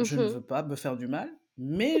 Je ne mhm, veux pas me faire du mal,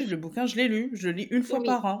 mais le bouquin, je l'ai lu. Je le lis une fois oui,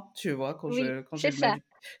 par an, tu vois? oui, Quand j'ai c'est le mal ça. du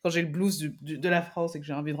quand j'ai le blues de la France et que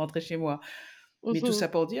j'ai envie de rentrer chez moi. Mais tout Mhm, ça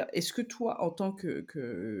pour dire, est-ce que toi, en tant qui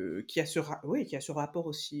a qui a ce rapport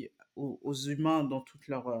aussi aux humains dans tout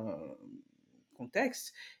leur,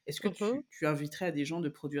 contexte, est-ce que mhm. tu inviterais à des gens de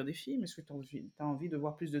produire des films? Est-ce que tu as envie de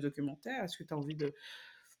voir plus de documentaires? Est-ce que tu as envie de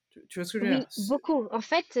tu vois ce que je veux dire? Oui, beaucoup. En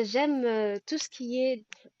fait, j'aime tout ce qui est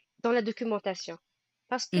dans la documentation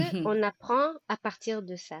parce que Mmh. on apprend à partir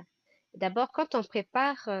de ça. D'abord, quand on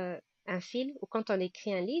prépare un film ou quand on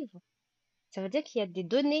écrit un livre, ça veut dire qu'il y a des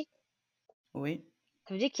données, Oui.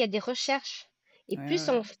 ça veut dire qu'il y a des recherches. Et Ouais, plus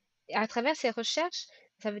ouais. à travers ces recherches,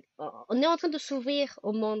 on est en train de s'ouvrir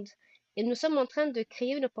au monde et nous sommes en train de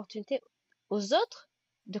créer une opportunité aux autres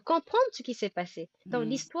de comprendre ce qui s'est passé. Donc Mmh.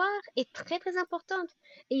 l'histoire est très très importante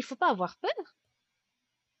et il faut pas avoir peur.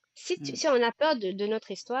 Mmh. Si on a peur de notre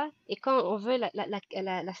histoire et quand on veut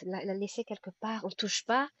la laisser quelque part, on touche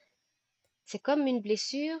pas, c'est comme une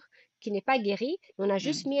blessure qui n'est pas guérie, on a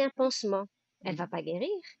juste Mmh. mis un pansement. Elle va Mmh. pas guérir.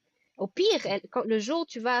 Au pire, le jour où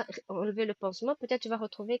tu vas enlever le pansement, peut-être tu vas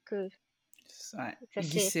retrouver que Ouais. ça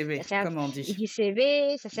s'est, ça Guissévé, s'est, comme on dit.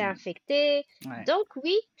 IGCV, ça s'est Mmh. infecté. Ouais. Donc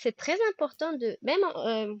oui, c'est très important même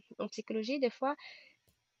en psychologie, des fois,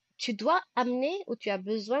 tu dois amener ou tu as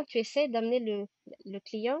besoin, tu essaies d'amener le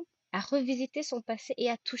client à revisiter son passé et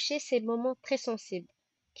à toucher ces moments très sensibles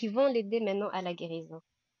qui vont l'aider maintenant à la guérison.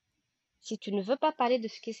 Si tu ne veux pas parler de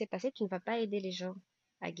ce qui s'est passé, tu ne vas pas aider les gens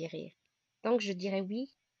à guérir. Donc, je dirais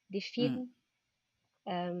oui, des Mmh. films,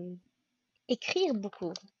 euh, écrire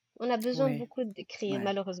beaucoup. On a besoin Oui. beaucoup d'écrire, Ouais.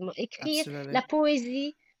 malheureusement. Écrire Absolument. la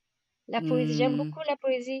poésie, la poésie, j'aime Mmh. beaucoup la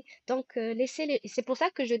poésie. Donc, c'est pour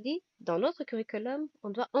ça que je dis, dans notre curriculum,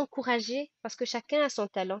 on doit encourager, parce que chacun a son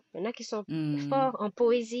talent. Il y en a qui sont Mmh. forts en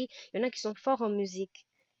poésie, il y en a qui sont forts en musique.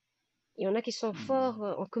 Il y en a qui sont forts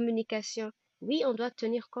Hmm. en communication. Oui, on doit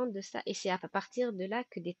tenir compte de ça. Et c'est à partir de là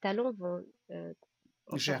que des talents vont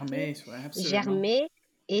en sortir, Germer, ouais, absolument. germer,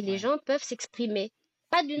 et les Ouais. gens peuvent s'exprimer.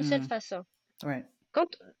 Pas d'une seule Hmm. façon. Ouais.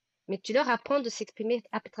 Quand, mais tu leur apprends de s'exprimer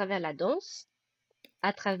à travers la danse,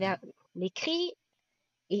 à travers l'écrit,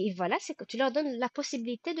 et voilà, c'est que tu leur donnes la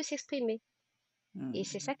possibilité de s'exprimer. Et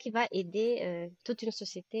c'est Hmm. ça qui va aider toute une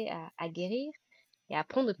société à guérir et à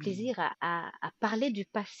prendre Hmm. plaisir à parler du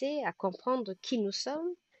passé, à comprendre qui nous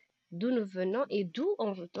sommes, d'où nous venons et d'où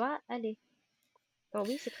on doit aller. Donc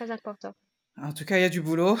oui, c'est très important. En tout cas, il y a du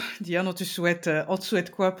boulot. Diane, on te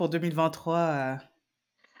souhaite quoi pour 2023,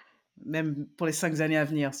 même pour les 5 années à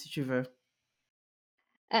venir, si tu veux?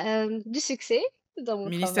 Du succès dans mon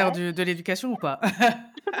Ministère travail. de l'éducation ou pas?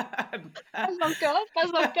 Pas encore, pas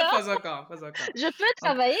encore. Pas encore, pas encore. Je peux Donc,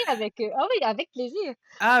 travailler avec eux. Ah oui, avec plaisir.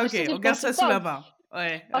 ah, Je ok, suis on une garde ça sous la consultante. main.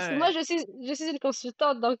 Ouais, Parce que moi, ouais. je suis une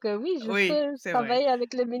consultante, donc oui, je Oui, peux c'est vrai. travailler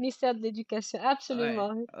avec le ministère de l'Éducation. Ouais,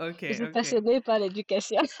 Absolument. ok, Je suis ok. passionnée par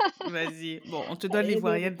l'éducation. Vas-y. Bon, on te donne Et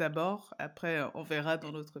l'ivoirienne d'abord. Après, on verra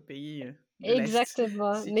dans notre pays de l'Est,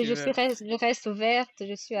 exactement. si Mais tu veux. je reste ouverte.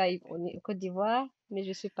 Je suis en Côte d'Ivoire, mais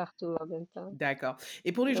je suis partout en même temps. D'accord.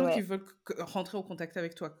 Et pour les gens qui Ouais. veulent rentrer en contact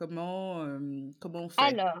avec toi, comment on fait?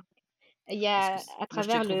 Alors, il y Parce que a à moi, je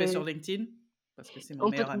t'ai travers trouvé sur LinkedIn, parce que c'est mon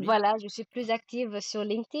on peut, meilleur ami. voilà, je suis plus active sur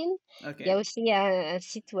LinkedIn. Ok, Il y a aussi un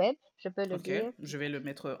site web, je peux le ok. dire. Je vais le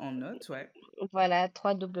mettre en note, ouais. Voilà,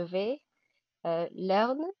 www.learn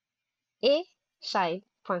et shine.com.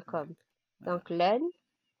 D'accord. Voilà. Donc, learn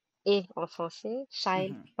et en français, Mhm.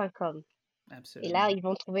 shine.com. Et là, Absolument. ils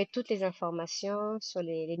vont trouver toutes les informations sur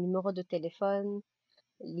les numéros de téléphone,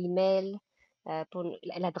 l'email, pour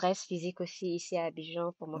l'adresse physique aussi ici à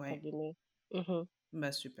Abidjan pour mon Ouais, cabinet. Mhm.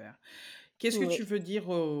 bah super. Qu'est-ce que tu Oui. veux dire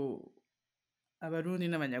à Abarundi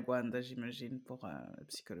n'Abanyarwanda, j'imagine, pour la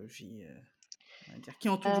psychologie, on va dire, qui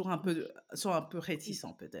ont Euh, toujours sont un peu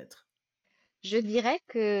réticents peut-être. je dirais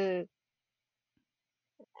que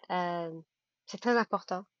euh, c'est très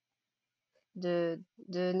important de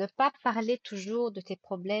ne pas parler toujours de tes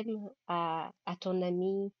problèmes à ton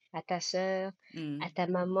ami, à ta sœur, à Hmm. ta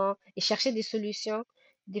maman et chercher des solutions.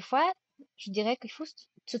 Des fois, je dirais qu'il faut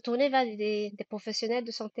se tourner vers des professionnels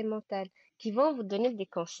de santé mentale qui vont vous donner des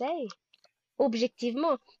conseils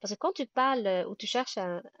objectivement. Parce que quand tu parles ou tu cherches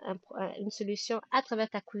une solution à travers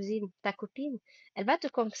ta cousine, ta copine, elle va te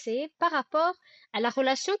conseiller par rapport à la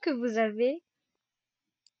relation que vous avez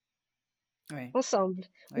Ouais, ensemble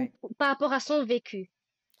ouais, ou par rapport à son vécu.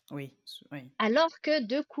 oui, oui. Alors que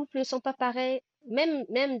deux couples ne sont pas pareils,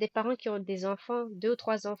 même des parents qui ont des enfants, deux ou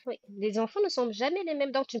trois enfants, les enfants ne sont jamais les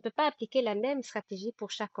mêmes, donc tu ne peux pas appliquer la même stratégie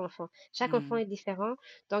pour chaque enfant. Chaque enfant Hmm. est différent,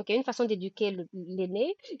 donc il y a une façon d'éduquer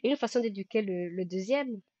l'aîné et une façon d'éduquer le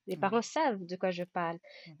deuxième. Les parents Ouais. savent de quoi je parle.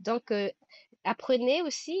 Donc, apprenez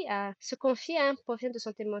aussi à se confier à un professionnel de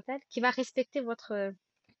santé mentale qui va respecter votre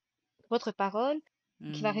parole,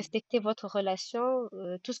 qui va Hmm. respecter votre relation,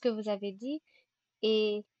 tout ce que vous avez dit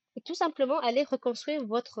et, et tout simplement aller reconstruire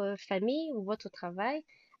votre famille ou votre travail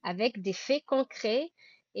avec des faits concrets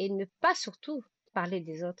et ne pas surtout parler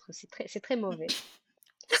des autres. C'est très mauvais.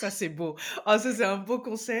 Ça, c'est beau. Ah, ça, c'est un beau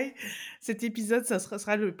conseil. Cet épisode, ça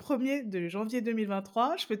sera le 1er de janvier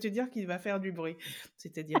 2023. Je peux te dire qu'il va faire du bruit.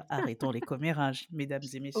 C'est-à-dire, arrêtons les commérages, mesdames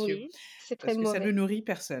et messieurs, Oui, c'est très parce que ça ne mauvais. nourrit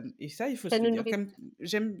personne. Et ça, il faut Ça se le nous dire. nourrit. Comme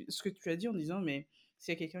j'aime ce que tu as dit en disant, mais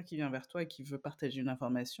s'il y a quelqu'un qui vient vers toi et qui veut partager une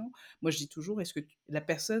information, moi, je dis toujours, la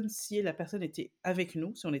personne, si la personne était avec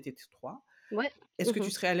nous, si on était trois, Ouais. est-ce que tu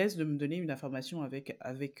Mhm. serais à l'aise de me donner une information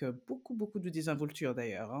avec beaucoup, beaucoup de désinvolture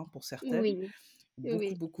d'ailleurs, hein, pour certaines, Oui, beaucoup,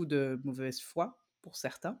 oui. beaucoup de mauvaise foi pour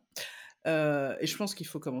certains. Et je pense qu'il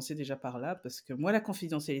faut commencer déjà par là, parce que moi, la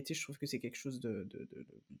confidentialité, je trouve que c'est quelque chose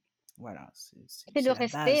voilà, C'est le c'est la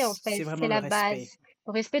respect, en base, fait. c'est C'est vraiment le la base. respect.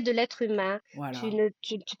 Le respect de l'être humain. Voilà.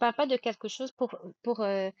 Tu parles pas de quelque chose pour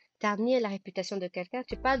ternir la réputation de quelqu'un.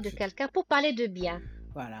 Tu parles de Tu- quelqu'un pour parler de bien.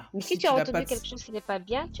 Voilà. Mais si Si tu as tu n'as pas entendu de... quelque chose qui n'est pas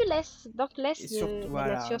bien, tu laisses. Donc Et laisse surtout, la nature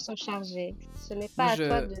voilà. s'en charger. Ce n'est Moi, pas à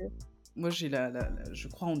toi je, de... moi j'ai je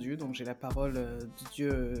crois en Dieu, donc j'ai la parole de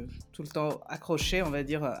Dieu tout le temps accrochée, on va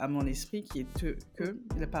dire, à mon esprit, qui est que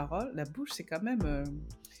la parole, la bouche, c'est quand même,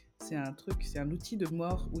 c'est un truc, c'est un outil de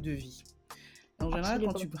mort ou de vie. Et en général,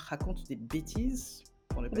 quand tu Absolument. racontes des bêtises,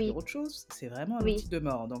 pour ne pas dire Oui, autre chose, c'est vraiment un oui, outil de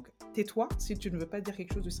mort. Donc tais-toi si tu ne veux pas dire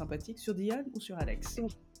quelque chose de sympathique sur Diane ou sur Alex. oui.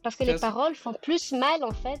 Parce que Tu les vois, paroles font plus mal,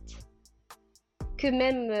 en fait, que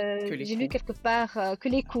même, que les j'ai lu coups. quelque part, que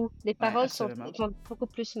les coups. Les Ouais, paroles absolument. font beaucoup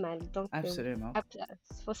plus mal. Donc, Absolument. il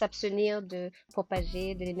faut s'abstenir de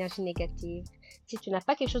propager de l'énergie négative. Si tu n'as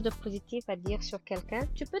pas quelque chose de positif à dire sur quelqu'un,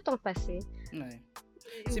 tu peux t'en passer. Ouais.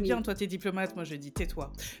 C'est bien, Oui, toi, t'es diplomate, moi je dis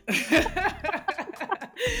tais-toi.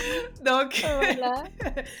 Donc, voilà.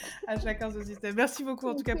 à chacun son système. Merci beaucoup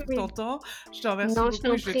en tout cas pour ton Oui. temps. Je te remercie Non, je beaucoup et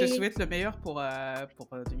t'en je te prie. souhaite le meilleur pour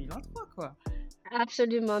 2023, quoi.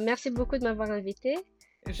 Absolument. Merci beaucoup de m'avoir invitée.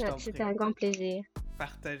 Je t'en C'était prie. un grand plaisir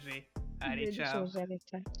Partagez. Allez, ciao. d'échanger avec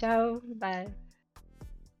toi. Ciao, bye.